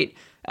Detroit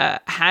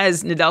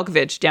has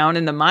Nedeljkovic down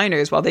in the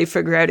minors, while they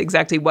figure out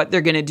exactly what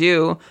they're going to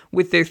do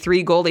with their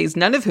 3 goalies,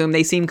 none of whom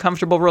they seem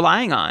comfortable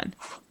relying on?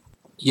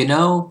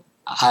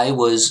 I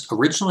was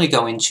originally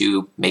going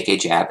to make a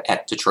jab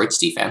at Detroit's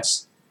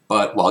defense,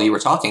 but while you were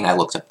talking, I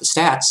looked up the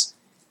stats,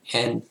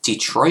 and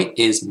Detroit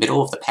is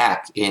middle of the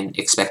pack in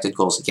expected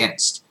goals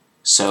against.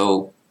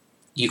 So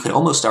you could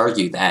almost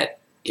argue that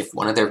if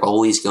one of their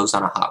goalies goes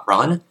on a hot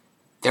run,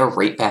 they're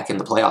right back in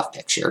the playoff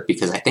picture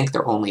because I think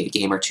they're only a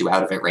game or two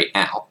out of it right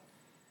now.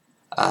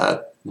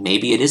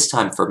 Maybe it is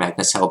time for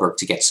Magnus Hellberg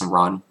to get some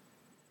run.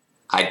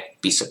 I'd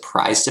be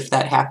surprised if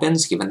that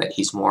happens, given that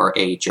he's more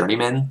a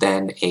journeyman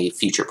than a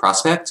future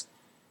prospect.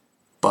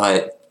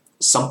 But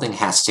something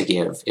has to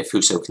give if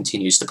Husso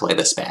continues to play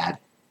this bad.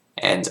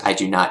 And I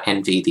do not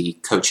envy the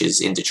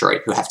coaches in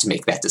Detroit who have to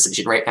make that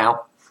decision right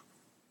now.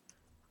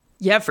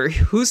 Yeah, for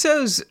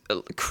Husso's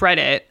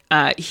credit,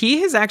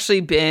 he has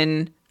actually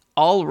been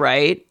all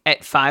right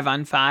at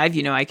 5-on-5.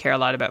 You know, I care a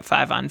lot about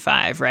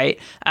 5-on-5, right?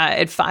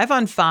 At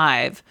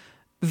 5-on-5,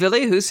 Ville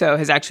Husso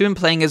has actually been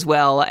playing as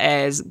well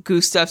as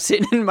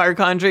Gustafsson and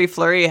Marc-Andre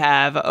Fleury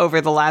have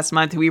over the last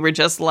month. We were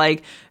just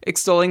like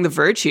extolling the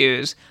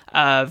virtues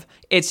of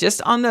it's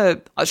just on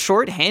the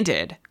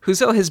shorthanded.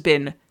 Husso has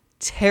been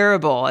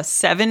terrible, a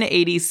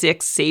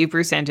 786 save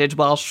percentage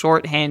while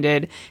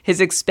shorthanded. His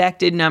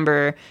expected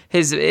number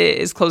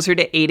is closer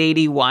to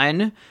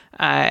 881,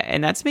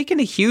 and that's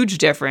making a huge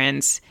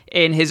difference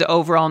in his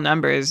overall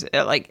numbers.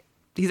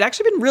 He's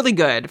actually been really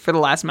good for the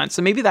last month.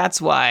 So maybe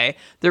that's why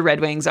the Red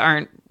Wings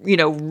aren't,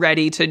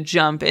 ready to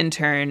jump and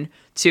turn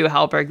to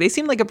Hellberg. They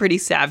seem like a pretty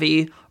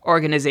savvy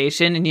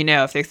organization. And,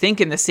 if they're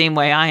thinking the same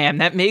way I am,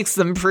 that makes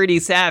them pretty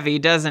savvy,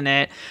 doesn't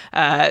it?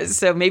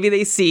 So maybe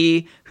they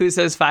see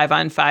Husso's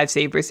 5-on-5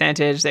 save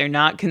percentage. They're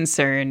not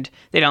concerned.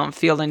 They don't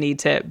feel the need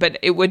to. But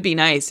it would be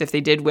nice if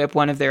they did whip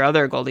one of their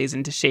other goalies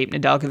into shape,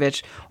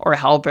 Nedeljkovic or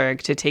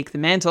Hellberg, to take the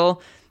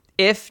mantle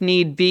if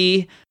need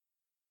be.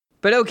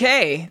 But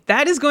okay,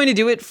 that is going to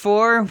do it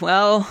for,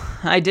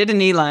 I did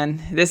an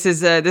Elon. This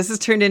has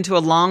turned into a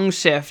long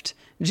shift,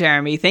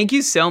 Jeremy. Thank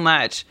you so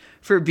much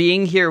for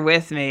being here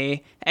with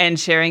me and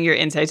sharing your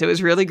insights. It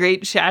was really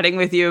great chatting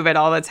with you about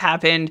all that's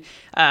happened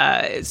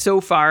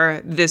so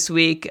far this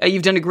week.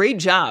 You've done a great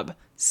job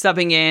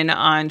subbing in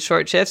on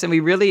short shifts, and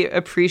we really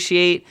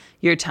appreciate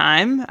your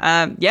time.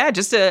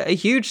 Just a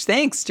huge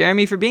thanks,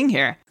 Jeremy, for being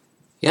here.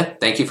 Yeah,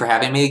 thank you for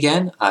having me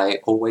again. I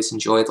always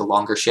enjoy the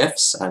longer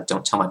shifts.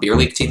 Don't tell my beer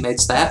league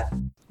teammates that.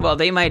 Well,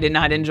 they might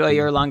not enjoy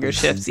your longer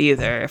shifts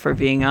either, if we're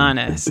being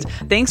honest.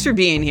 Thanks for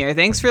being here.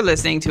 Thanks for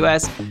listening to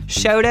us.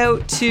 Shout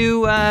out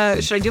to,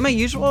 should I do my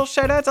usual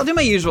shout outs? I'll do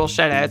my usual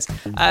shout outs.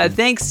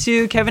 Thanks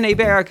to Kevin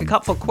Hebert, our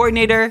Cupful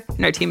coordinator,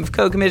 and our team of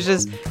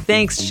co-commissioners.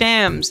 Thanks,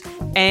 Shams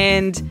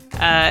and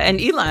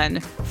Elon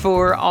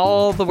for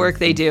all the work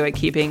they do at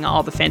keeping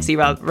all the fancy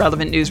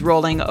relevant news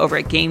rolling over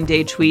at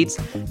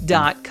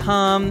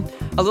GameDayTweets.com.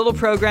 A little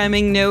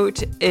programming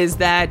note is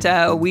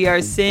that we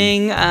are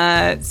saying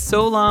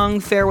so long,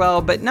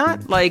 farewell, but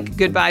not like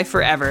goodbye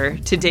forever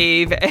to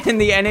Dave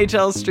and the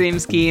NHL Stream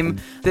Scheme.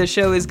 The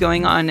show is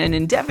going on an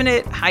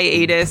indefinite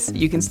hiatus.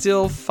 You can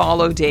still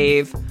follow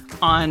Dave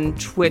on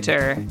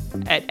Twitter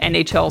at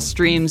NHL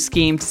Stream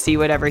Scheme to see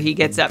whatever he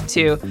gets up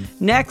to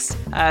next.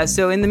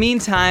 So in the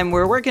meantime,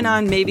 we're working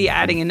on maybe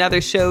adding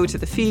another show to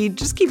the feed.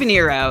 Just keep an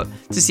ear out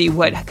to see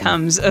what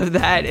comes of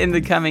that in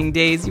the coming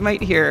days. You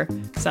might hear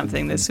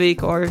something this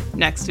week or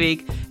next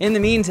week. In the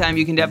meantime,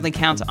 you can definitely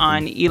count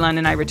on Elon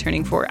and I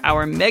returning for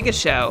our mega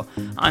show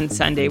on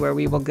Sunday, where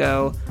we will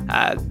go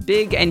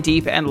big and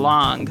deep and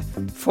long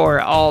for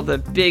all the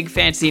big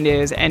fantasy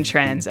news and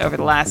trends over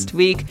the last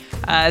week.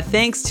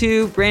 Thanks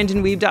to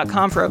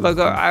BrandonWeeb.com for our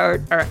logo. Our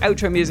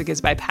outro music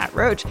is by Pat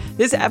Roach.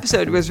 This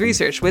episode was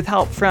researched with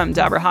help from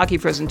Dobber Hockey,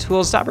 Frozen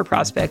Tools, Dobber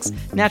Prospects,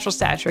 Natural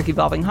Stats, Rookie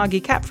Evolving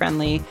Hockey, Cap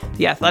Friendly,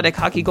 The Athletic,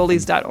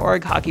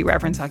 HockeyGoalies.org, Hockey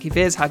Reference, Hockey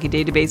Viz, Hockey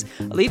Database,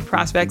 Elite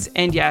Prospects,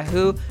 and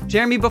Yahoo.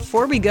 Jeremy,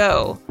 before we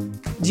go,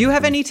 do you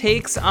have any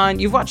takes on,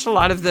 you've watched a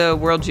lot of the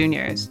World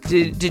Juniors.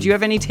 Did you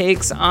have any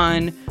takes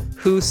on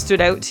who stood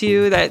out to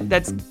you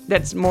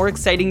that's more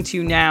exciting to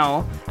you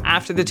now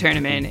after the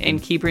tournament in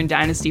Keeper and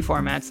Dynasty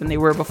formats than they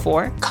were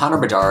before? Connor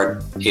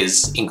Bedard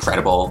is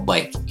incredible.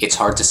 It's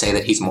hard to say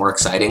that he's more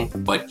exciting,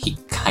 but he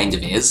kind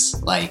of is.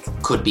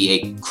 Could be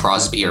a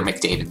Crosby or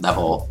McDavid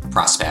level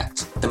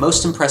prospect. The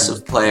most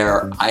impressive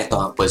player I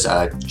thought was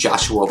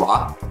Joshua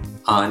Roy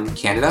on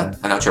Canada.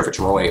 I'm not sure if it's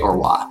Roy or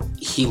Wah.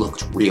 He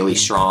looked really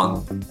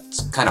strong.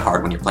 It's kind of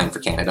hard when you're playing for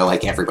Canada.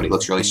 Everybody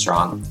looks really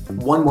strong.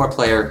 One more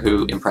player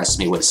who impressed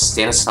me was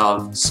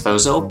Stanislav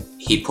Svozil.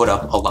 He put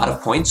up a lot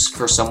of points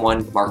for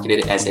someone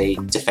marketed as a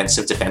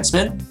defensive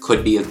defenseman.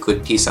 Could be a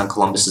good piece on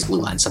Columbus's blue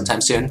line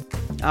sometime soon.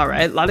 All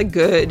right, a lot of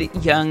good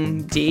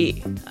young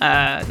D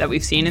that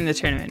we've seen in the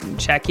tournament.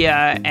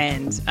 Czechia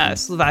and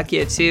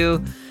Slovakia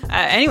too.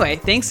 Anyway,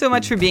 thanks so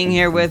much for being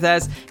here with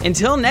us.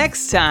 Until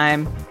next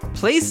time,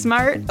 play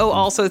smart. Oh,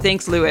 also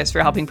thanks Lewis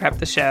for helping prep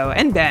the show,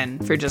 and Ben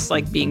for just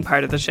being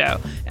part of the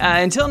show.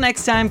 Until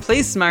next time,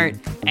 play smart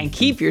and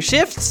keep your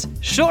shifts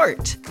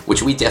short.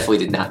 Which we definitely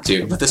did not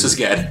do, but this was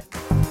good.